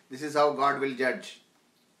prophet. This is how God will judge.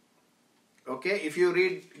 Okay, if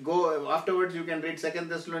you go afterwards, you can read 2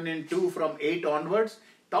 Thessalonians 2 from 8 onwards.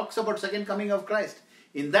 Talks about second coming of Christ.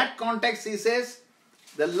 In that context, he says,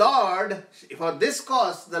 the Lord, for this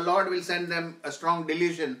cause, the Lord will send them a strong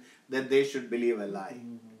delusion that they should believe a lie.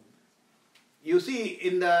 You see,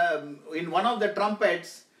 in one of the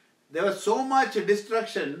trumpets, there was so much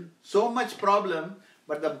destruction, so much problem,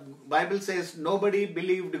 but the Bible says nobody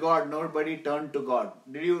believed God, nobody turned to God.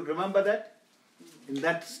 Did you remember that? In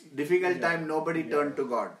that difficult time, nobody turned to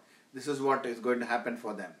God. This is what is going to happen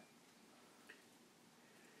for them.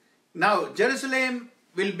 Now, Jerusalem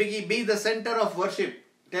will be the center of worship.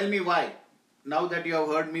 Tell me why. Now that you have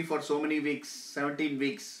heard me for so many weeks, 17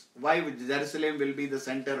 weeks, why Jerusalem will be the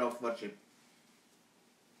center of worship?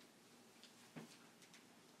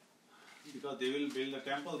 Because they will build a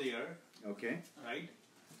temple there, Okay. right?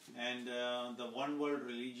 And the one world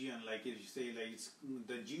religion, like if you say, like it's,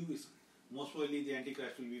 the Jews, most probably the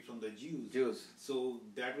Antichrist will be from the Jews. Jews. So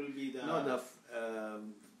that will be the No, the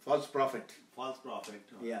false prophet. false prophet.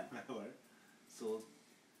 Or Yeah. whatever. So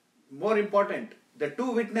More important, the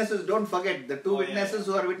two witnesses, don't forget, the two Oh, yeah, witnesses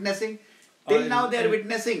yeah. who are witnessing, till Are now in- they are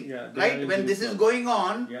witnessing, Yeah, they right? are in When this is Jerusalem. going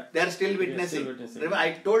on, Yeah. they are still They are witnessing. still witnessing. Remember,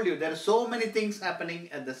 I told you, there are so many things happening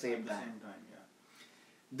at the same at the time. same time, yeah.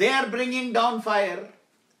 They are bringing down fire,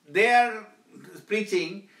 they are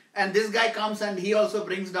preaching, and this guy comes and he also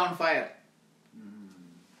brings down fire.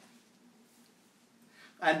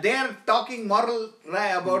 And they are talking moral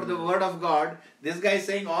about the word of God. This guy is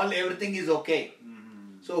saying everything is okay.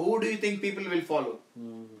 So who do you think people will follow?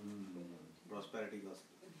 Prosperity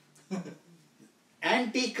gospel.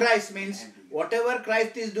 Antichrist means whatever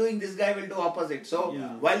Christ is doing, this guy will do opposite. So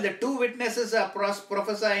while the two witnesses are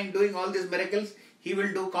prophesying, doing all these miracles, he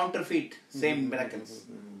will do counterfeit, same miracles.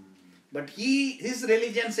 But his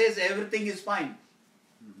religion says everything is fine.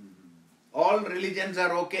 All religions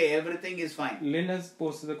are okay, everything is fine. Lynn has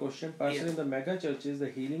posted the question, Pastor, Yes. in the mega churches, the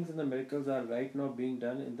healings and the miracles are right now being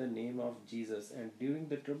done in the name of Jesus. And during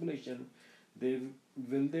the tribulation,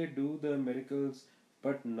 will they do the miracles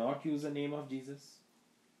but not use the name of Jesus?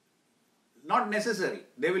 Not necessary.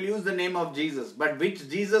 They will use the name of Jesus. But which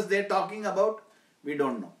Jesus they're talking about, we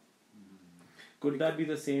don't know. Could that be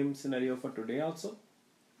the same scenario for today also?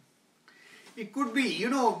 It could be,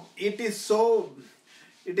 it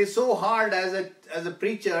is so hard as a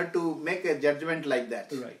preacher to make a judgment like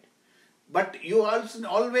that. Right. But you also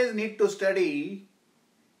always need to study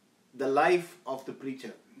the life of the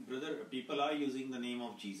preacher. Brother, people are using the name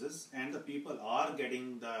of Jesus and the people are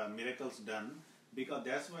getting the miracles done, because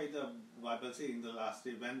that's why the Bible says in the last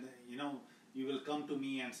day, when you will come to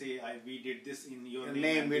me and say, we did this in your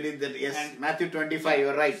name. We did that. Yes, And- Matthew 25,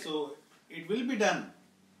 you're right. So it will be done.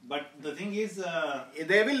 But the thing is,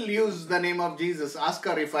 They will use the name of Jesus. Ask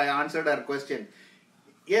her if I answered her question.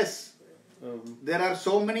 Yes, there are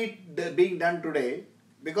so many being done today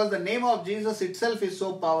because the name of Jesus itself is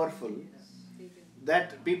so powerful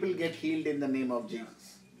that people get healed in the name of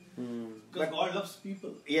Jesus. because God loves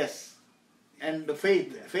people. Yes, and the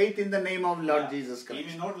faith in the name of Lord Yeah. Jesus He may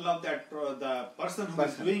Christ. not love that the person who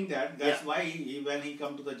is doing that. That's why when he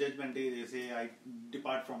come to the judgment day, they say, "I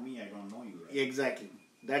depart from me. I don't know you." Right? Exactly.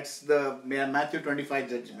 That's the Matthew 25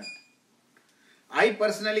 judgment. I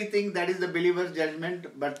personally think that is the believer's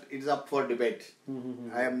judgment, but it's up for debate.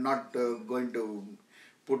 I am not going to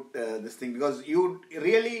put this thing because you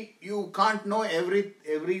can't know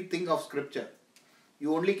everything of Scripture.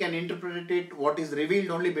 You only can interpret it. What is revealed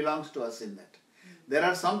only belongs to us in that. There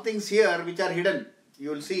are some things here which are hidden. You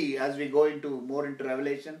will see as we go more into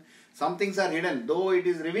Revelation. Some things are hidden. Though it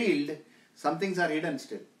is revealed, some things are hidden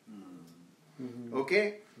still.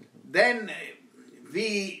 Okay? Then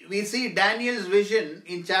we see Daniel's vision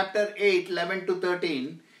in chapter 8, 11 to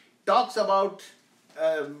 13 talks about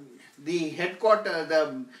the headquarters,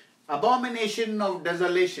 the abomination of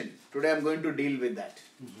desolation. Today I'm going to deal with that.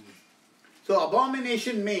 So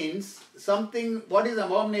abomination means something. What is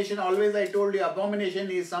abomination? Always I told you abomination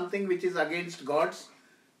is something which is against God's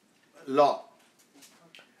law.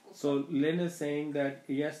 So Lynn is saying that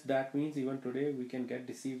yes, that means even today we can get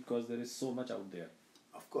deceived because there is so much out there.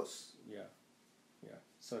 Of course. Yeah.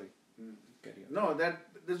 Sorry. Carry on. No,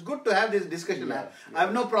 it's good to have this discussion. Yeah, I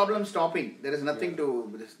have no problem stopping. There is nothing to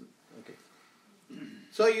this. Okay.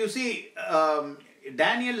 So you see,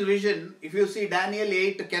 Daniel's vision, if you see Daniel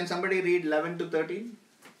 8, can somebody read 11 to 13?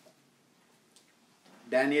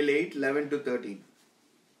 Daniel 8, 11 to 13.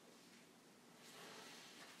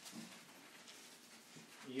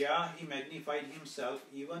 Yeah, he magnified himself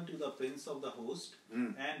even to the prince of the host,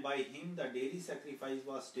 and by him the daily sacrifice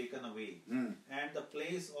was taken away, and the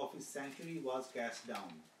place of his sanctuary was cast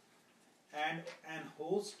down. and an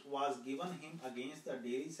host was given him against the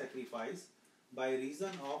daily sacrifice by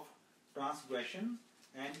reason of transgression,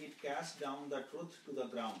 and it cast down the truth to the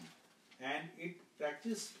ground, and it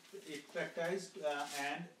practiced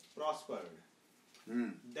and prospered.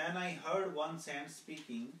 Then I heard one saint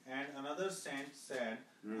speaking, and another saint said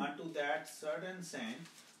unto that certain saint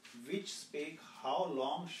which spake, How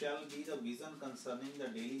long shall be the vision concerning the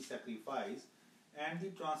daily sacrifice and the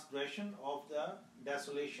transgression of the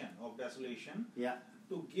desolation Yeah.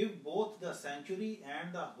 to give both the sanctuary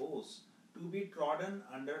and the host to be trodden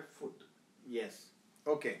under foot? Yes.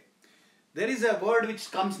 Okay. There is a word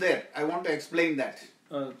which comes there. I want to explain that.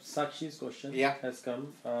 Sakshi's question Yeah. has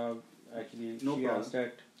come. Actually, No she problem. asked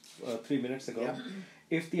that 3 minutes ago. Yeah.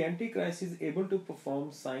 If the Antichrist is able to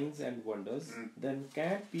perform signs and wonders, then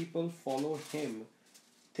can people follow him?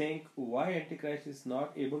 Think why Antichrist is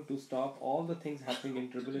not able to stop all the things happening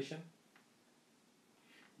in tribulation?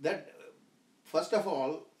 That, first of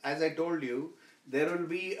all, as I told you, there will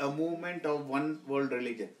be a movement of one world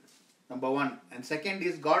religion. Number one. And second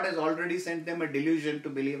is, God has already sent them a delusion to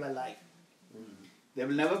believe a lie. They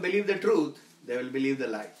will never believe the truth, they will believe the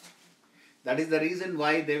lie. That is the reason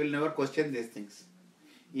why they will never question these things.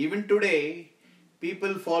 Even today,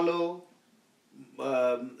 people follow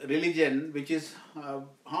religion which is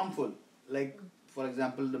harmful. Like, for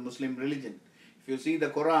example, the Muslim religion. If you see the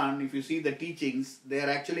Quran, if you see the teachings, they are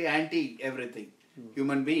actually anti everything,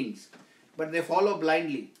 human beings. But they follow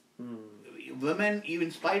blindly. Women, even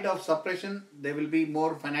in spite of suppression, they will be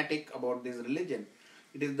more fanatic about this religion.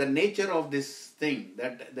 It is the nature of this thing,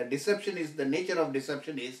 that the deception is, the nature of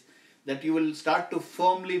deception is that you will start to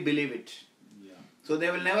firmly believe it. Yeah. So they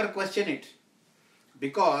will never question it.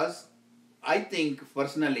 Because I think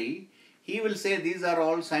personally, he will say these are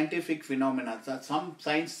all scientific phenomena. So some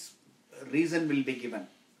science reason will be given.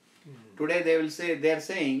 Today they will say, they are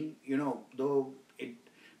saying,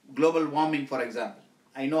 global warming, for example.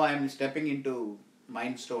 I know I am stepping into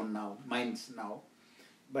mines now.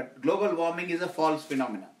 But global warming is a false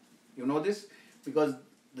phenomenon. You know this? Because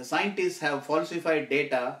the scientists have falsified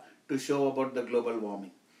data to show about the global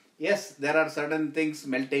warming. Yes, there are certain things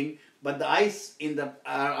melting, but the ice in the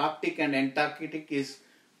Arctic and Antarctic is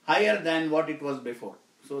higher than what it was before.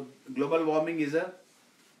 So global warming is a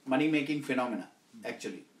money-making phenomena,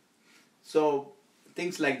 actually. So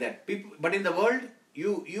things like that. But in the world,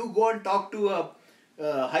 you go and talk to a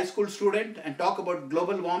high school student and talk about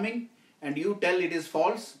global warming, and you tell it is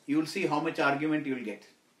false, you will see how much argument you will get.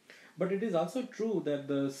 But it is also true that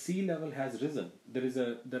the sea level has risen.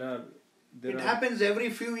 It happens every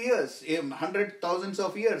few years, hundreds, thousands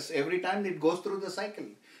of years. Every time it goes through the cycle.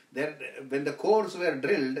 When the cores were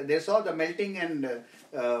drilled, they saw the melting and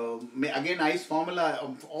again ice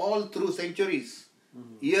formula all through centuries.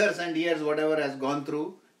 Years and years, whatever has gone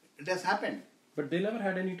through, it has happened. But they never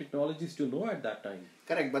had any technologies to know at that time.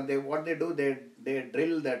 Correct, but what they do, they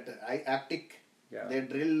drill that Arctic. Yeah. They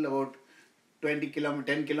drill about 10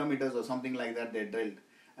 kilometers or something like that. They drilled,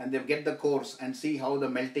 and they get the cores and see how the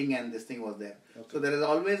melting and this thing was there. Okay. So there has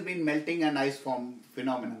always been melting and ice form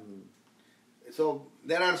phenomena. So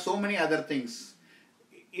there are so many other things.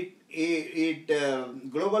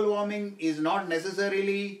 Global warming is not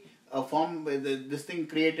necessarily a form, this thing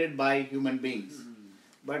created by human beings,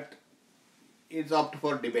 but it's up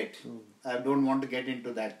for debate. I don't want to get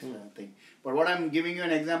into that thing. But what I'm giving you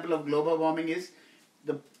an example of global warming is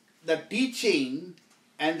the teaching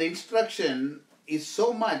and the instruction is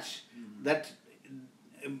so much that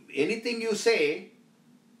anything you say,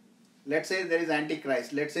 let's say there is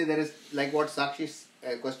Antichrist, let's say there is, like what Sakshi's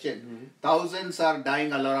question, thousands are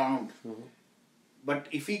dying all around. But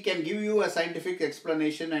if he can give you a scientific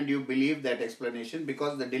explanation and you believe that explanation,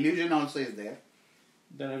 because the delusion also is there,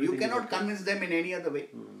 Then you everything is cannot okay. convince them in any other way.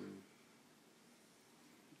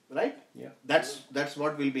 Right? Yeah. That's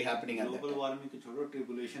what will be happening at that global time. Warming की छोड़ो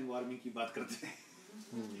tribulation warming की बात करते हैं.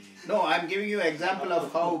 No, I'm giving you an example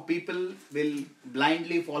of how people will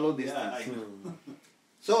blindly follow these Yeah, things. I know.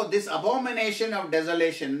 So this abomination of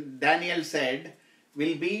desolation, Daniel said,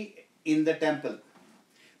 will be in the temple.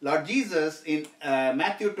 Lord Jesus in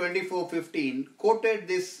Matthew 24:15 quoted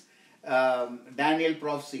this Daniel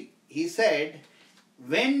prophecy. He said,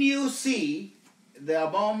 when you see the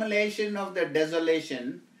abomination of the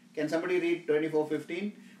desolation, can somebody read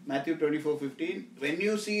 24:15? Matthew 24:15. When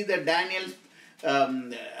you see the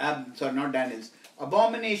not Daniel's,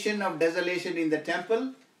 abomination of desolation in the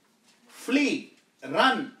temple, flee,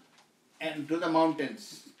 run, and to the mountains.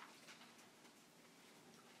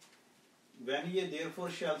 When ye therefore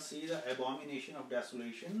shall see the abomination of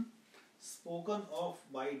desolation, spoken of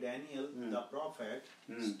by Daniel the prophet,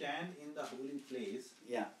 stand in the holy place,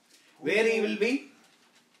 Yeah. Where he will be?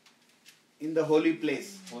 In the holy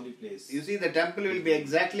place. Holy place. You see, the temple will be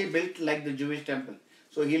exactly built like the Jewish temple.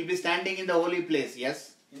 So he'll be standing in the holy place,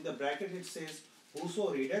 yes? In the bracket it says,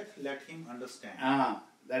 whoso readeth, let him understand.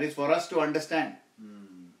 That is for us to understand.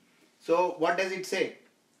 So what does it say?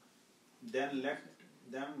 Then let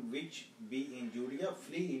them which be in Judea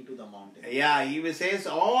flee into the mountains. Yeah, he says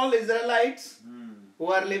all Israelites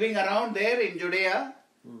who are living around there in Judea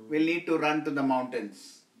will need to run to the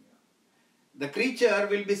mountains. The creature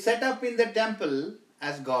will be set up in the temple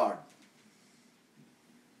as God.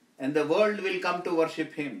 And the world will come to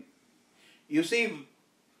worship him. You see,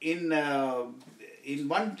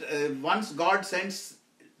 once God sends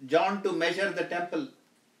John to measure the temple.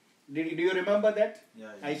 Do you remember that?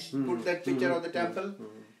 Yeah. I put that picture of the temple.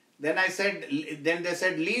 Then they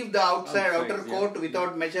said, leave the outer court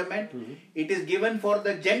without measurement. It is given for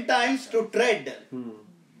the Gentiles to tread.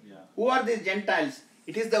 Yeah. Who are these Gentiles?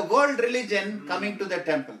 It is the world religion coming to the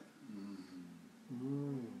temple.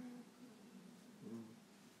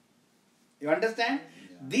 You understand?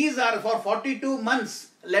 Yeah. These are for 42 months.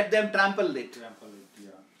 Let them trample it. Trample it, yeah.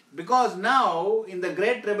 Because now, in the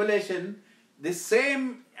Great Tribulation, this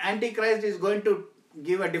same Antichrist is going to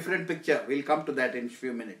give a different picture. We'll come to that in a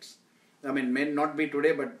few minutes. I mean, may not be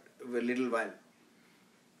today, but a little while.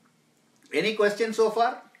 Any questions so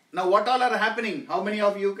far? Now, what all are happening? How many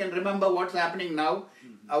of you can remember what's happening now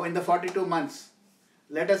in the 42 months?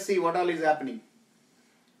 Let us see what all is happening.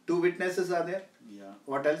 2 witnesses are there. Yeah.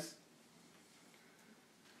 What else?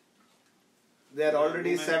 There are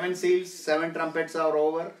already women. 7 seals, 7 trumpets are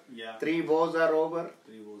over, Yeah. 3 woes are over.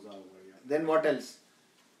 3 woes are over, yeah. Then what else?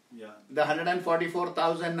 Yeah. The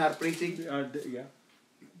 144,000 are preaching. Yeah.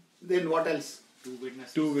 Then what else? 2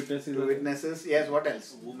 witnesses. 2 witnesses. 2 witnesses. Yes, what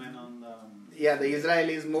else? Women on the... Yeah, the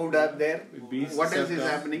Israelis moved up there. Beasts What else have is come.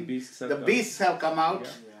 happening? Beasts have The come. beasts have come out.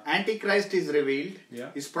 Yeah. Antichrist is revealed.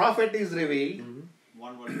 Yeah. His prophet is revealed.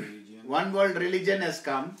 One world religion. One world religion has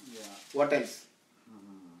come. Yeah. What else?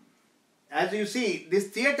 As you see, this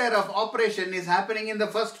theater of operation is happening in the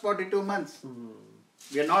first 42 months.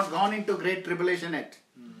 We are not gone into Great Tribulation yet.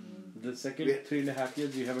 The second 3.5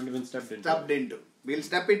 years we haven't even stepped into. Stepped into. We'll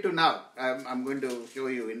step into now. I'm going to show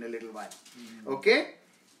you in a little while. Okay?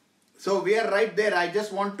 So we are right there. I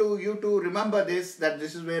just want you to remember this, that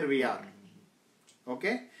this is where we are.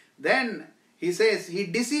 Okay? Then he says, he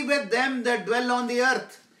deceiveth them that dwell on the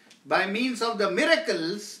earth by means of the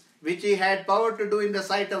miracles which he had power to do in the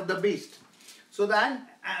sight of the beast. So then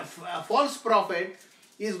a false prophet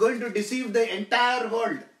is going to deceive the entire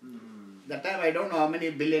world. That time I don't know how many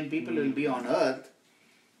billion people will be on earth,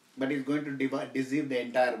 but he's going to deceive the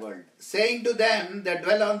entire world. Saying to them that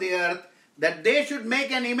dwell on the earth that they should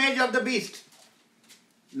make an image of the beast.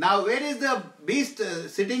 Now where is the beast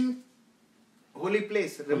sitting? Holy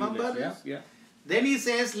place. Remember this? Yeah. Then he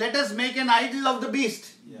says, let us make an idol of the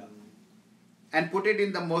beast Yeah. and put it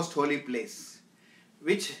in the most holy place,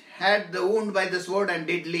 which had the wound by the sword and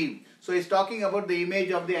did live. So he's talking about the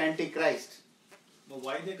image of the Antichrist. But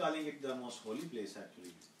why they calling it the most holy place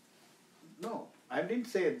actually? No, I didn't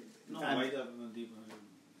say. No, why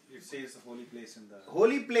it says holy place in the...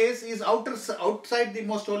 Holy place is outside the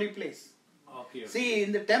most holy place. Okay. See,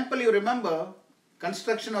 in the temple, you remember,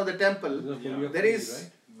 construction of the temple, The Holy of there Holies, is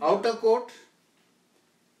right? outer court,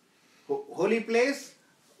 holy place,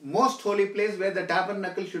 most holy place where the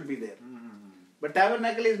tabernacle should be there. But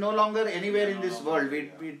tabernacle is no longer anywhere in this world.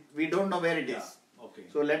 We don't know where it is. Yeah. Okay.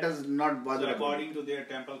 So let us not bother So about it. according to their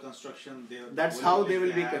temple construction, That's how they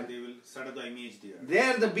will be. become. They will set up the image there.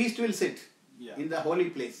 There the beast will sit Yeah. in the holy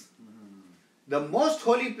place. The most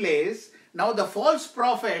holy place. Now the false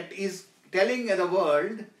prophet is telling the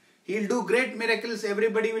world, he'll do great miracles,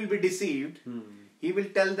 everybody will be deceived. He will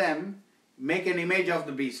tell them, make an image of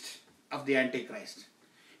the beast, of the Antichrist.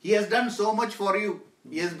 He has done so much for you.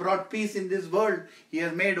 He has brought peace in this world. He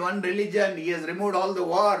has made one religion. He has removed all the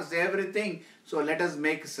wars, everything. So let us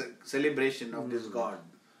make a celebration of this God.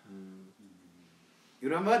 You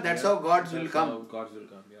remember? That's how gods will That's come. how gods will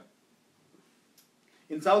come, yeah.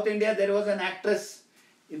 In South India, there was an actress.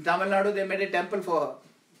 In Tamil Nadu, they made a temple for her.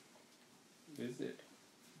 Is it?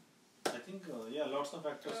 I think, lots of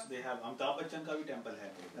actors they have. Amitabh Bachchan ka bhi temple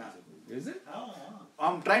hai. Is it?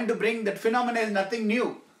 I'm trying to bring that phenomena is nothing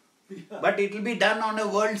new. But it will be done on a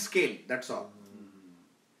world scale. That's all.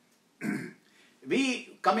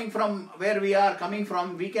 We, coming from where we are coming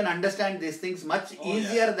from, we can understand these things much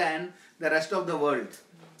easier than the rest of the world.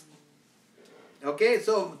 Okay,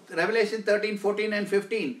 so Revelation 13, 14 and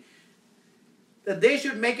 15. That they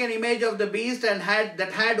should make an image of the beast and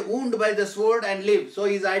had wound by the sword and live. So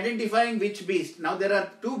he's identifying which beast. Now there are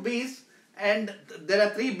 2 beasts and there are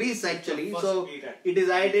 3 beasts actually. First So beast. it is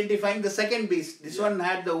identifying the second beast. This Yeah. one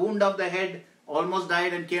had the wound of the head, almost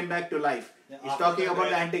died and came back to life. Yeah, He's after talking the about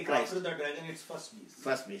the dragon- Antichrist. After the dragon, it's first beast.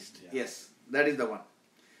 First beast. Yeah. Yes, that is the one.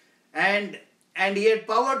 And he had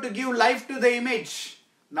power to give life to the image.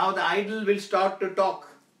 Now the idol will start to talk.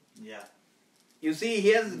 Yeah. You see,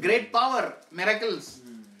 he has great power, miracles.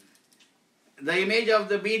 The image of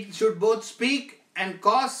the beast should both speak and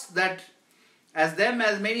cause that as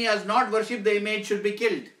many as not worship the image should be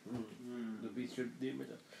killed. The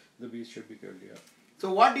image of the beast should be killed. Yeah.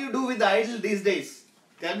 So what do you do with the idol these days?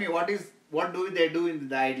 Tell me what do they do with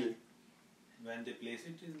the idol? When they place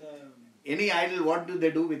it in the... Any idol, what do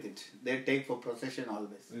they do with it? They take for procession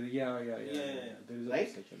always. Yeah. Yeah. There is a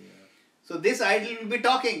Right? procession, yeah. So this idol will be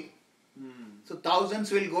talking. Hmm. So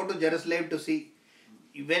thousands will go to Jerusalem to see.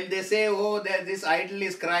 When they say, oh, this idol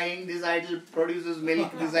is crying, this idol produces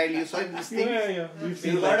milk, this idol, you saw this thing? Yeah. We've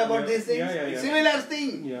seen You heard that, about yeah. these things? Yeah. Similar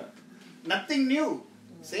thing. Yeah. Nothing new.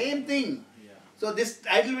 Same thing. Yeah. So this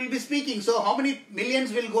idol will be speaking. So how many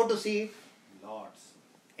millions will go to see it? Lots.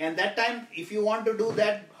 And that time, if you want to do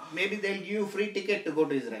that, maybe they'll give you free ticket to go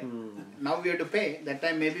to Israel. Now we have to pay. That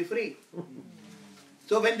time may be free.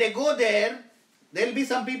 So when they go there, there'll be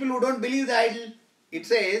some people who don't believe the idol. It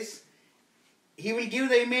says, he will give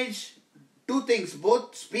the image 2 things,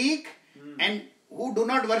 both speak and who do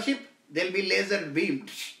not worship, they'll be laser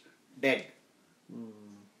beamed, dead.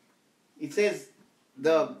 It says,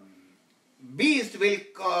 the beast will,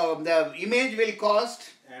 the image will cost.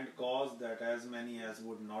 And cause that as many as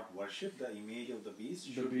would not worship the image of the beast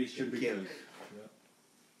The should beast should be killed. killed.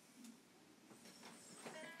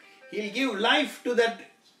 He'll give life to that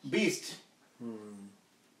beast.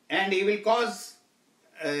 And he will cause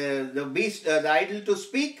the beast, the idol to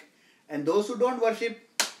speak, and those who don't worship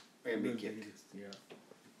will be killed. Yeah.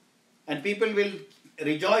 And people will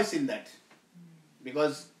rejoice in that.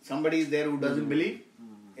 Because somebody is there who doesn't believe,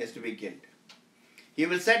 has to be killed. He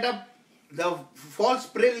will set up the false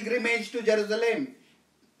pilgrimage to Jerusalem.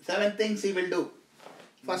 7 things he will do.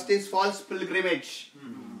 First is false pilgrimage.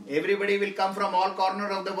 Everybody will come from all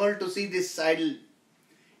corners of the world to see this idol.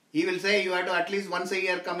 He will say, you have to at least once a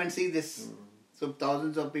year come and see this. So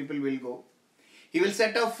thousands of people will go. He will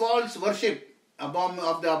set up false worship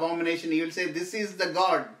of the abomination. He will say, this is the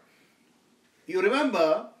God. You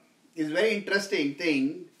remember, it's very interesting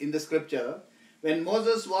thing in the scripture. When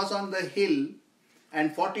Moses was on the hill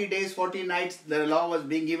and 40 days, 40 nights, the law was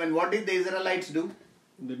being given. What did the Israelites do?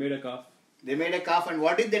 They made a calf. They made a calf, and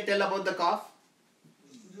what did they tell about the calf?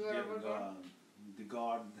 Yeah, the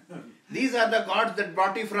God. These are the gods that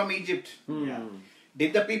brought you from Egypt. Yeah.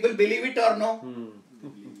 Did the people believe it or no?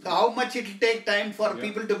 So how much it will take time for Yeah.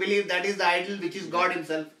 people to believe that is the idol which is God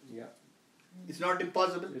himself? Yeah. It's not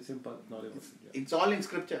impossible. It's not impossible. Yeah. It's all in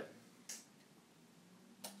scripture.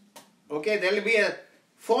 Okay, there will be a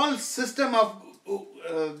false system of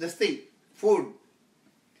this thing, food.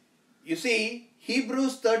 You see,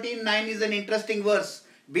 Hebrews 13:9 is an interesting verse.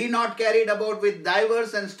 Be not carried about with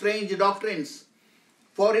diverse and strange doctrines,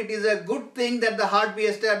 for it is a good thing that the heart be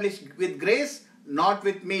established with grace, not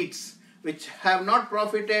with meats, which have not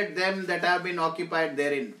profited them that have been occupied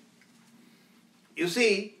therein. You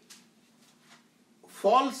see,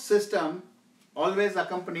 false system always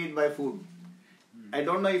accompanied by food. I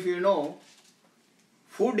don't know if you know,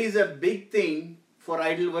 food is a big thing for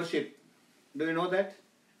idol worship. Do you know that?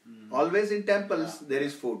 Always in temples there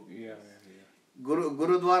is food. Yeah.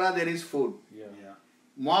 Gurudwara there is food. Yeah. Yeah.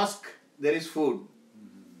 Mosque there is food.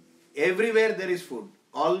 Everywhere there is food.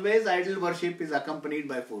 Always idol worship is accompanied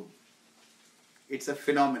by food. It's a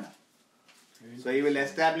phenomenon. So he will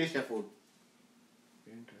establish a food.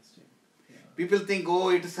 Interesting. Yeah. People think, oh,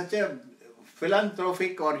 it is such a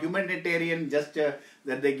philanthropic or humanitarian gesture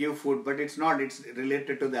that they give food, but it's not. It's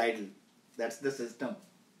related to the idol. That's the system.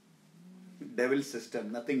 Devil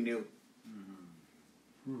system, nothing new.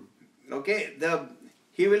 Okay,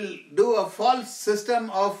 he will do a false system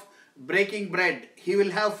of breaking bread. He will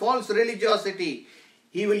have false religiosity.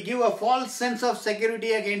 He will give a false sense of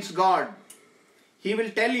security against God. He will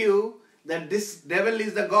tell you that this devil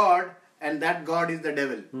is the God and that God is the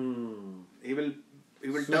devil. He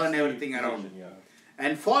will turn everything around. Yeah.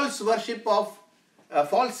 And false worship of a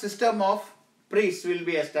false system of priests will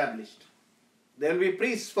be established. There will be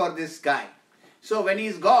priests for this guy. So when he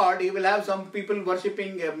is God, he will have some people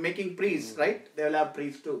worshipping, making priests, right? They will have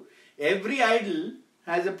priests too. Every idol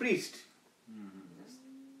has a priest.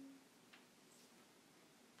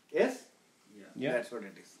 Yes? Yeah. That's what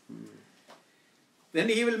it is. Then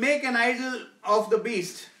he will make an idol of the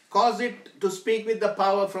beast, cause it to speak with the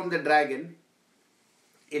power from the dragon.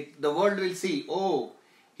 The world will see, oh,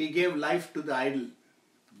 he gave life to the idol.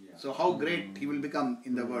 Yeah. So how great he will become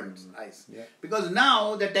in the world's eyes. Yeah. Because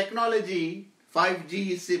now the technology,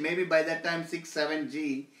 5G, maybe by that time 6,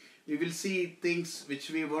 7G, we will see things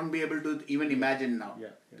which we won't be able to even imagine now. Yeah,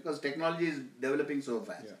 yeah. Because technology is developing so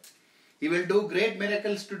fast. Yeah. He will do great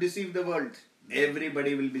miracles to deceive the world.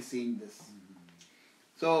 Everybody will be seeing this.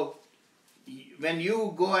 So, when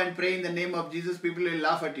you go and pray in the name of Jesus, people will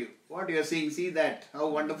laugh at you. What you are seeing, see that, how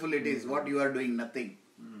wonderful it is. What you are doing, nothing.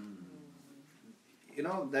 You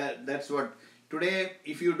know, that's what. Today,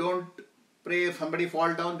 if you don't pray, if somebody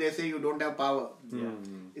fall down, they say you don't have power. Yeah.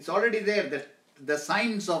 It's already there. The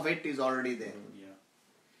signs of it is already there.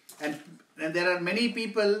 Yeah. And there are many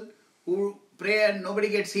people who pray and nobody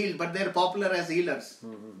gets healed, but they're popular as healers.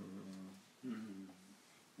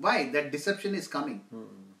 Why? That deception is coming.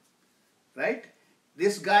 Right?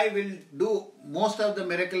 This guy will do most of the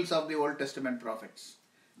miracles of the Old Testament prophets.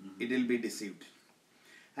 It will be deceived.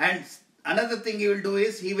 And another thing he will do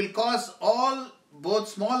is, he will cause all, both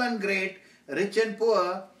small and great, rich and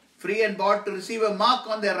poor, free and bought, to receive a mark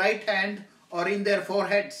on their right hand or in their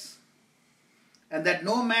foreheads. And that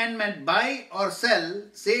no man might buy or sell,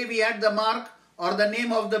 save he had the mark or the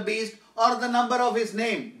name of the beast or the number of his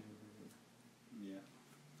name. Yeah.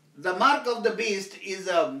 The mark of the beast is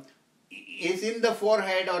in the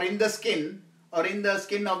forehead or in the skin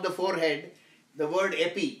of the forehead. The word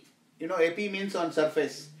epi. You know, epi means on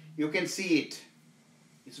surface. You can see it.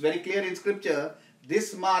 It's very clear in scripture.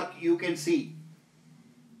 This mark you can see.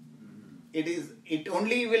 It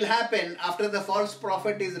only will happen after the false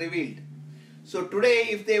prophet is revealed. So today,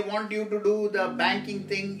 if they want you to do the banking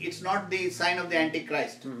thing, it's not the sign of the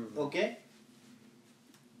Antichrist. Okay?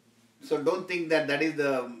 So don't think that is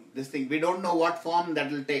this thing. We don't know what form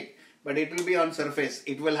that will take, but it will be on surface.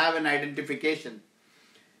 It will have an identification.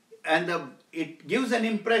 And it gives an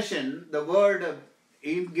impression, the word,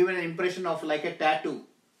 given an impression of like a tattoo,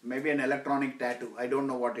 maybe an electronic tattoo. I don't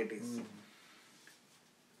know what it is.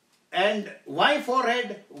 And why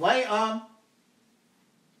forehead? Why arm?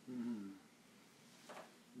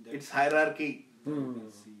 It's hierarchy.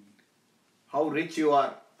 How rich you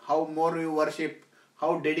are, how more you worship,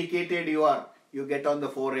 how dedicated you are, you get on the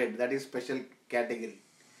forehead. That is special category.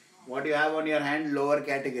 What you have on your hand, lower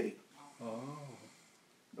category. Oh.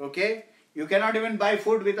 Okay? You cannot even buy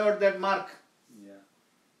food without that mark. Yeah.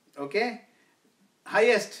 Okay?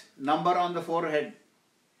 Highest, number on the forehead.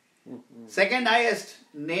 Second highest,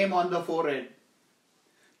 name on the forehead.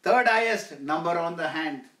 Third highest, number on the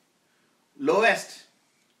hand. Lowest,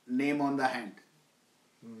 name on the hand.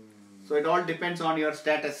 So it all depends on your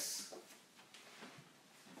status.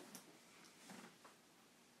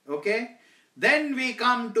 Okay? Then we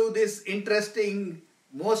come to this interesting,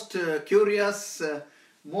 most curious,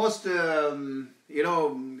 most,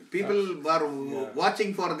 people are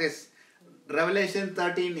watching for this. Revelation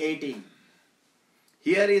 13:18.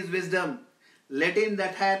 Here is wisdom. Let him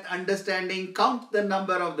that hath understanding count the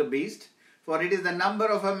number of the beast, for it is the number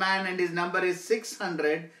of a man, and his number is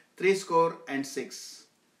 666.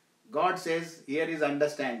 God says, here is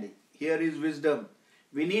understanding. Here is wisdom.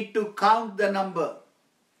 We need to count the number.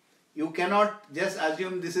 You cannot just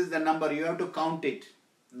assume this is the number. You have to count it.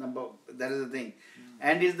 That is the thing.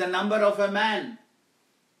 And is the number of a man.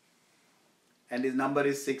 And his number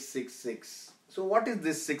is 666. So what is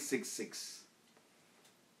this 666?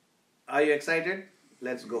 Are you excited?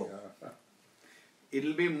 Let's go. It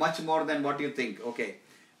will be much more than what you think. Okay.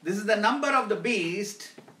 This is the number of the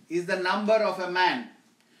beast, is the number of a man.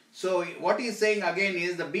 So what he is saying again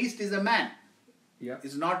is the beast is a man. Yeah.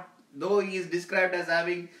 It's not, though he is described as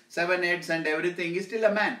having 7 heads and everything, he's still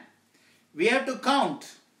a man. We have to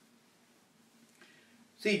count.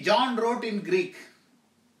 See, John wrote in Greek.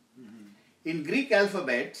 In Greek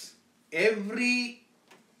alphabets, every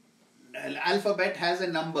alphabet has a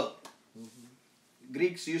number.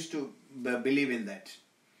 Greeks used to believe in that.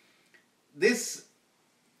 This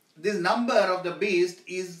number of the beast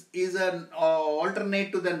is an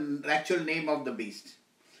alternate to the actual name of the beast.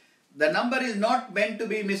 The number is not meant to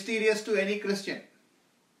be mysterious to any Christian.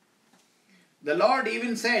 The Lord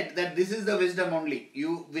even said that this is the wisdom only.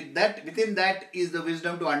 Within that is the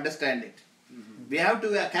wisdom to understand it. We have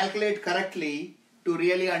to calculate correctly to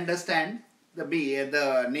really understand the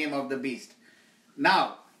name of the beast.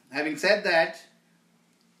 Now, having said that,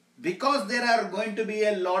 because there are going to be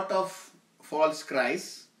a lot of false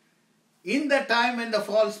Christs, in the time when the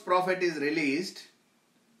false prophet is released,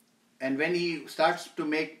 and when he starts to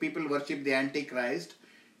make people worship the Antichrist,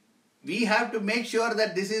 we have to make sure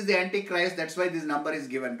that this is the Antichrist. That's why this number is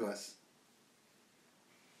given to us.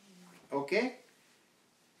 Okay?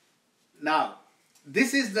 Now,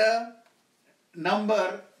 this is the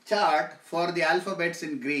number chart for the alphabets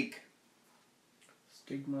in Greek.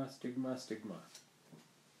 Stigma, stigma, stigma.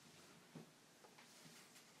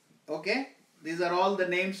 Okay? These are all the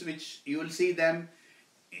names which you will see them.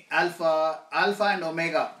 Alpha and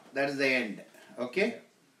omega. That is the end. Okay?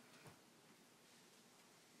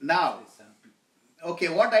 Now, okay,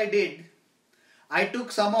 what I did, I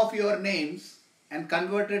took some of your names and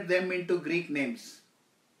converted them into Greek names.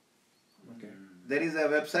 Okay. There is a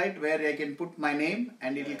website where I can put my name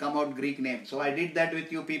and it will come out Greek name. So I did that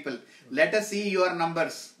with you people. Let us see your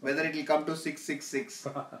numbers, whether it will come to 666.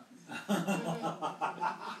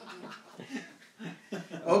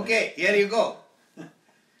 Okay, here you go.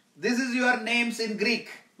 This is your names in Greek.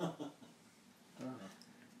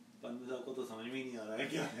 पंडित साहब को तो समझ में ही नहीं आ रहा है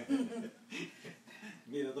क्या है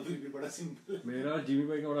मेरा तो फिर भी बड़ा सिंपल मेरा जीवी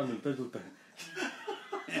भाई का बड़ा मिलता जुलता है.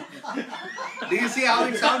 Do you see how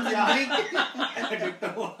it sounds in Greek?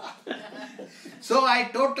 So I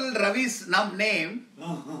total Ravi's name,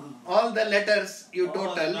 all the letters you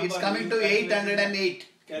total, it's coming to 808.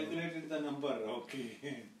 Calculated the number, okay.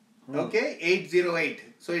 Okay, 808.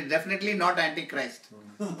 So it's definitely not Antichrist.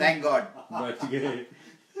 Thank God. बच गए.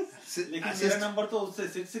 लेकिन मेरा number तो उससे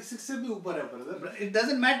 666 से भी ऊपर है ब्रदर. It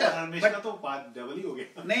doesn't matter. हमेशा But तो डबल ही हो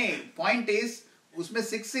गया. नहीं, point is उसमें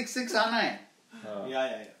 666 आना है.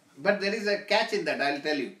 Yeah. But there is a catch in that, I'll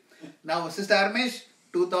tell you. Now, Sister Armesh,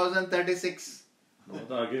 2036. वो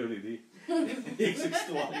तो आगे हो दीदी. 16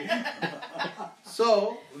 तो आ गया.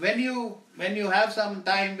 So, when you have some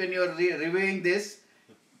time, when you are reviewing this,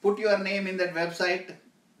 put your name in that website,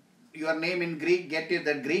 your name in Greek, get you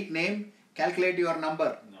the Greek name, calculate your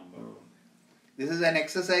number. This is an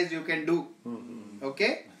exercise you can do.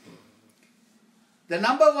 Okay? The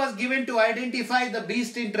number was given to identify the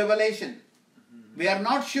beast in Revelation. We are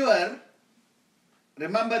not sure.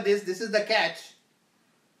 Remember this is the catch.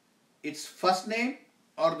 It's first name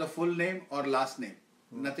or the full name or last name.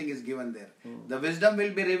 Nothing is given there. The wisdom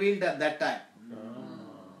will be revealed at that time.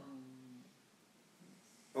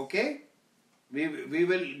 Okay?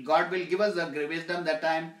 God will give us the wisdom that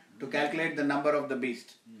time to calculate the number of the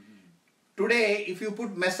beast. Today, if you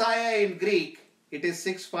put Messiah in Greek, it is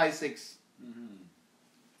 656.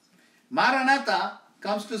 Maranatha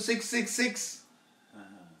comes to 666.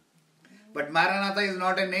 But Maranatha is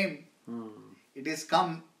not a name. It is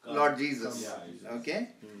come, Lord Jesus. Okay?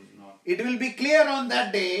 It will be clear on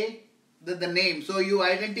that day that the name. So you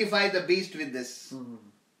identify the beast with this.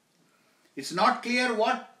 It's not clear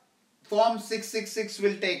what form 666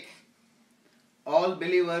 will take. All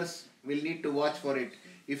believers will need to watch for it.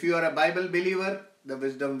 If you are a Bible believer, the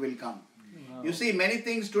wisdom will come. Wow. You see, many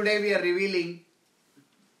things today we are revealing.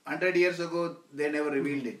 100 years ago, they never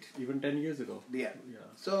revealed it. Even 10 years ago. Yeah.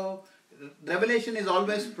 So, revelation is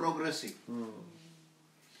always progressive.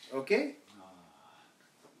 Okay?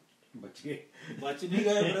 बच गए. बच नहीं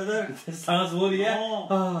गए brother. सांस वो लिया.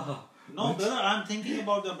 No, brother, I'm thinking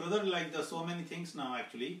about the brother like the so many things now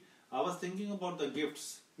actually. I was thinking about the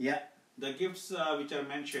gifts. Yeah. The gifts which are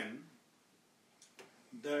mentioned.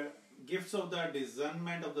 The gifts of the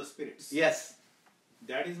discernment of the spirits. Yes.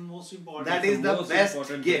 That is most important. That is the most best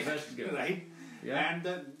important, gift. the best gift. right. Yeah. And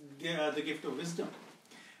the gift of wisdom.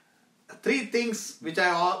 3 things which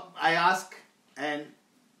I ask, and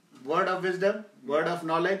word of wisdom, word of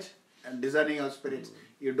knowledge, and discerning of spirits.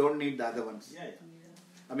 You don't need the other ones. Yeah.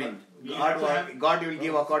 I mean, We have to have- God will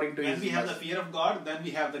give according to When His we have the mercy. fear of God, then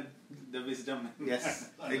we have the wisdom. Yes,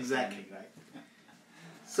 Understanding, exactly. Right.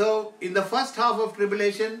 So, in the first half of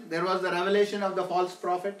tribulation, there was the revelation of the false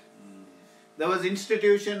prophet. There was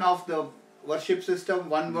institution of the worship system,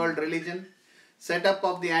 one world religion, setup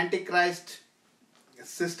of the Antichrist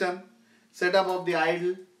system, setup of the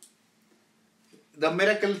idol, the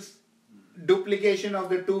miracles, duplication of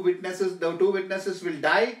the 2 witnesses. The 2 witnesses will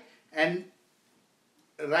die and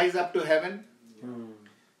rise up to heaven.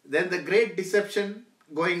 Then the great deception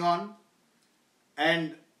going on,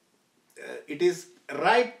 and it is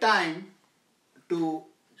right time to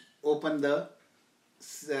open the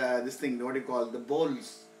this thing, what do you call, the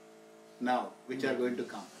bowls now, which are going to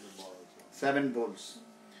come. 7 bowls.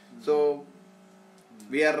 So,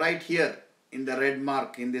 we are right here in the red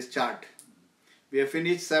mark in this chart. We have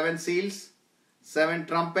finished 7 seals, 7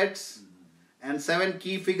 trumpets, and 7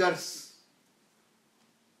 key figures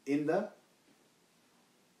in the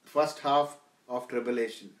first half of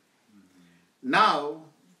Revelation. Now,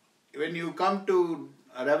 when you come to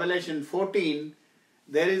Revelation 14,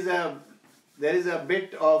 there is a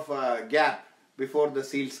bit of a gap before the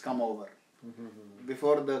seals come over,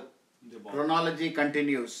 before the chronology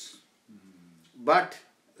continues. But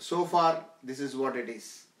so far, this is what it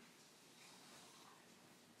is.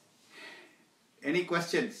 Any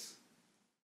questions?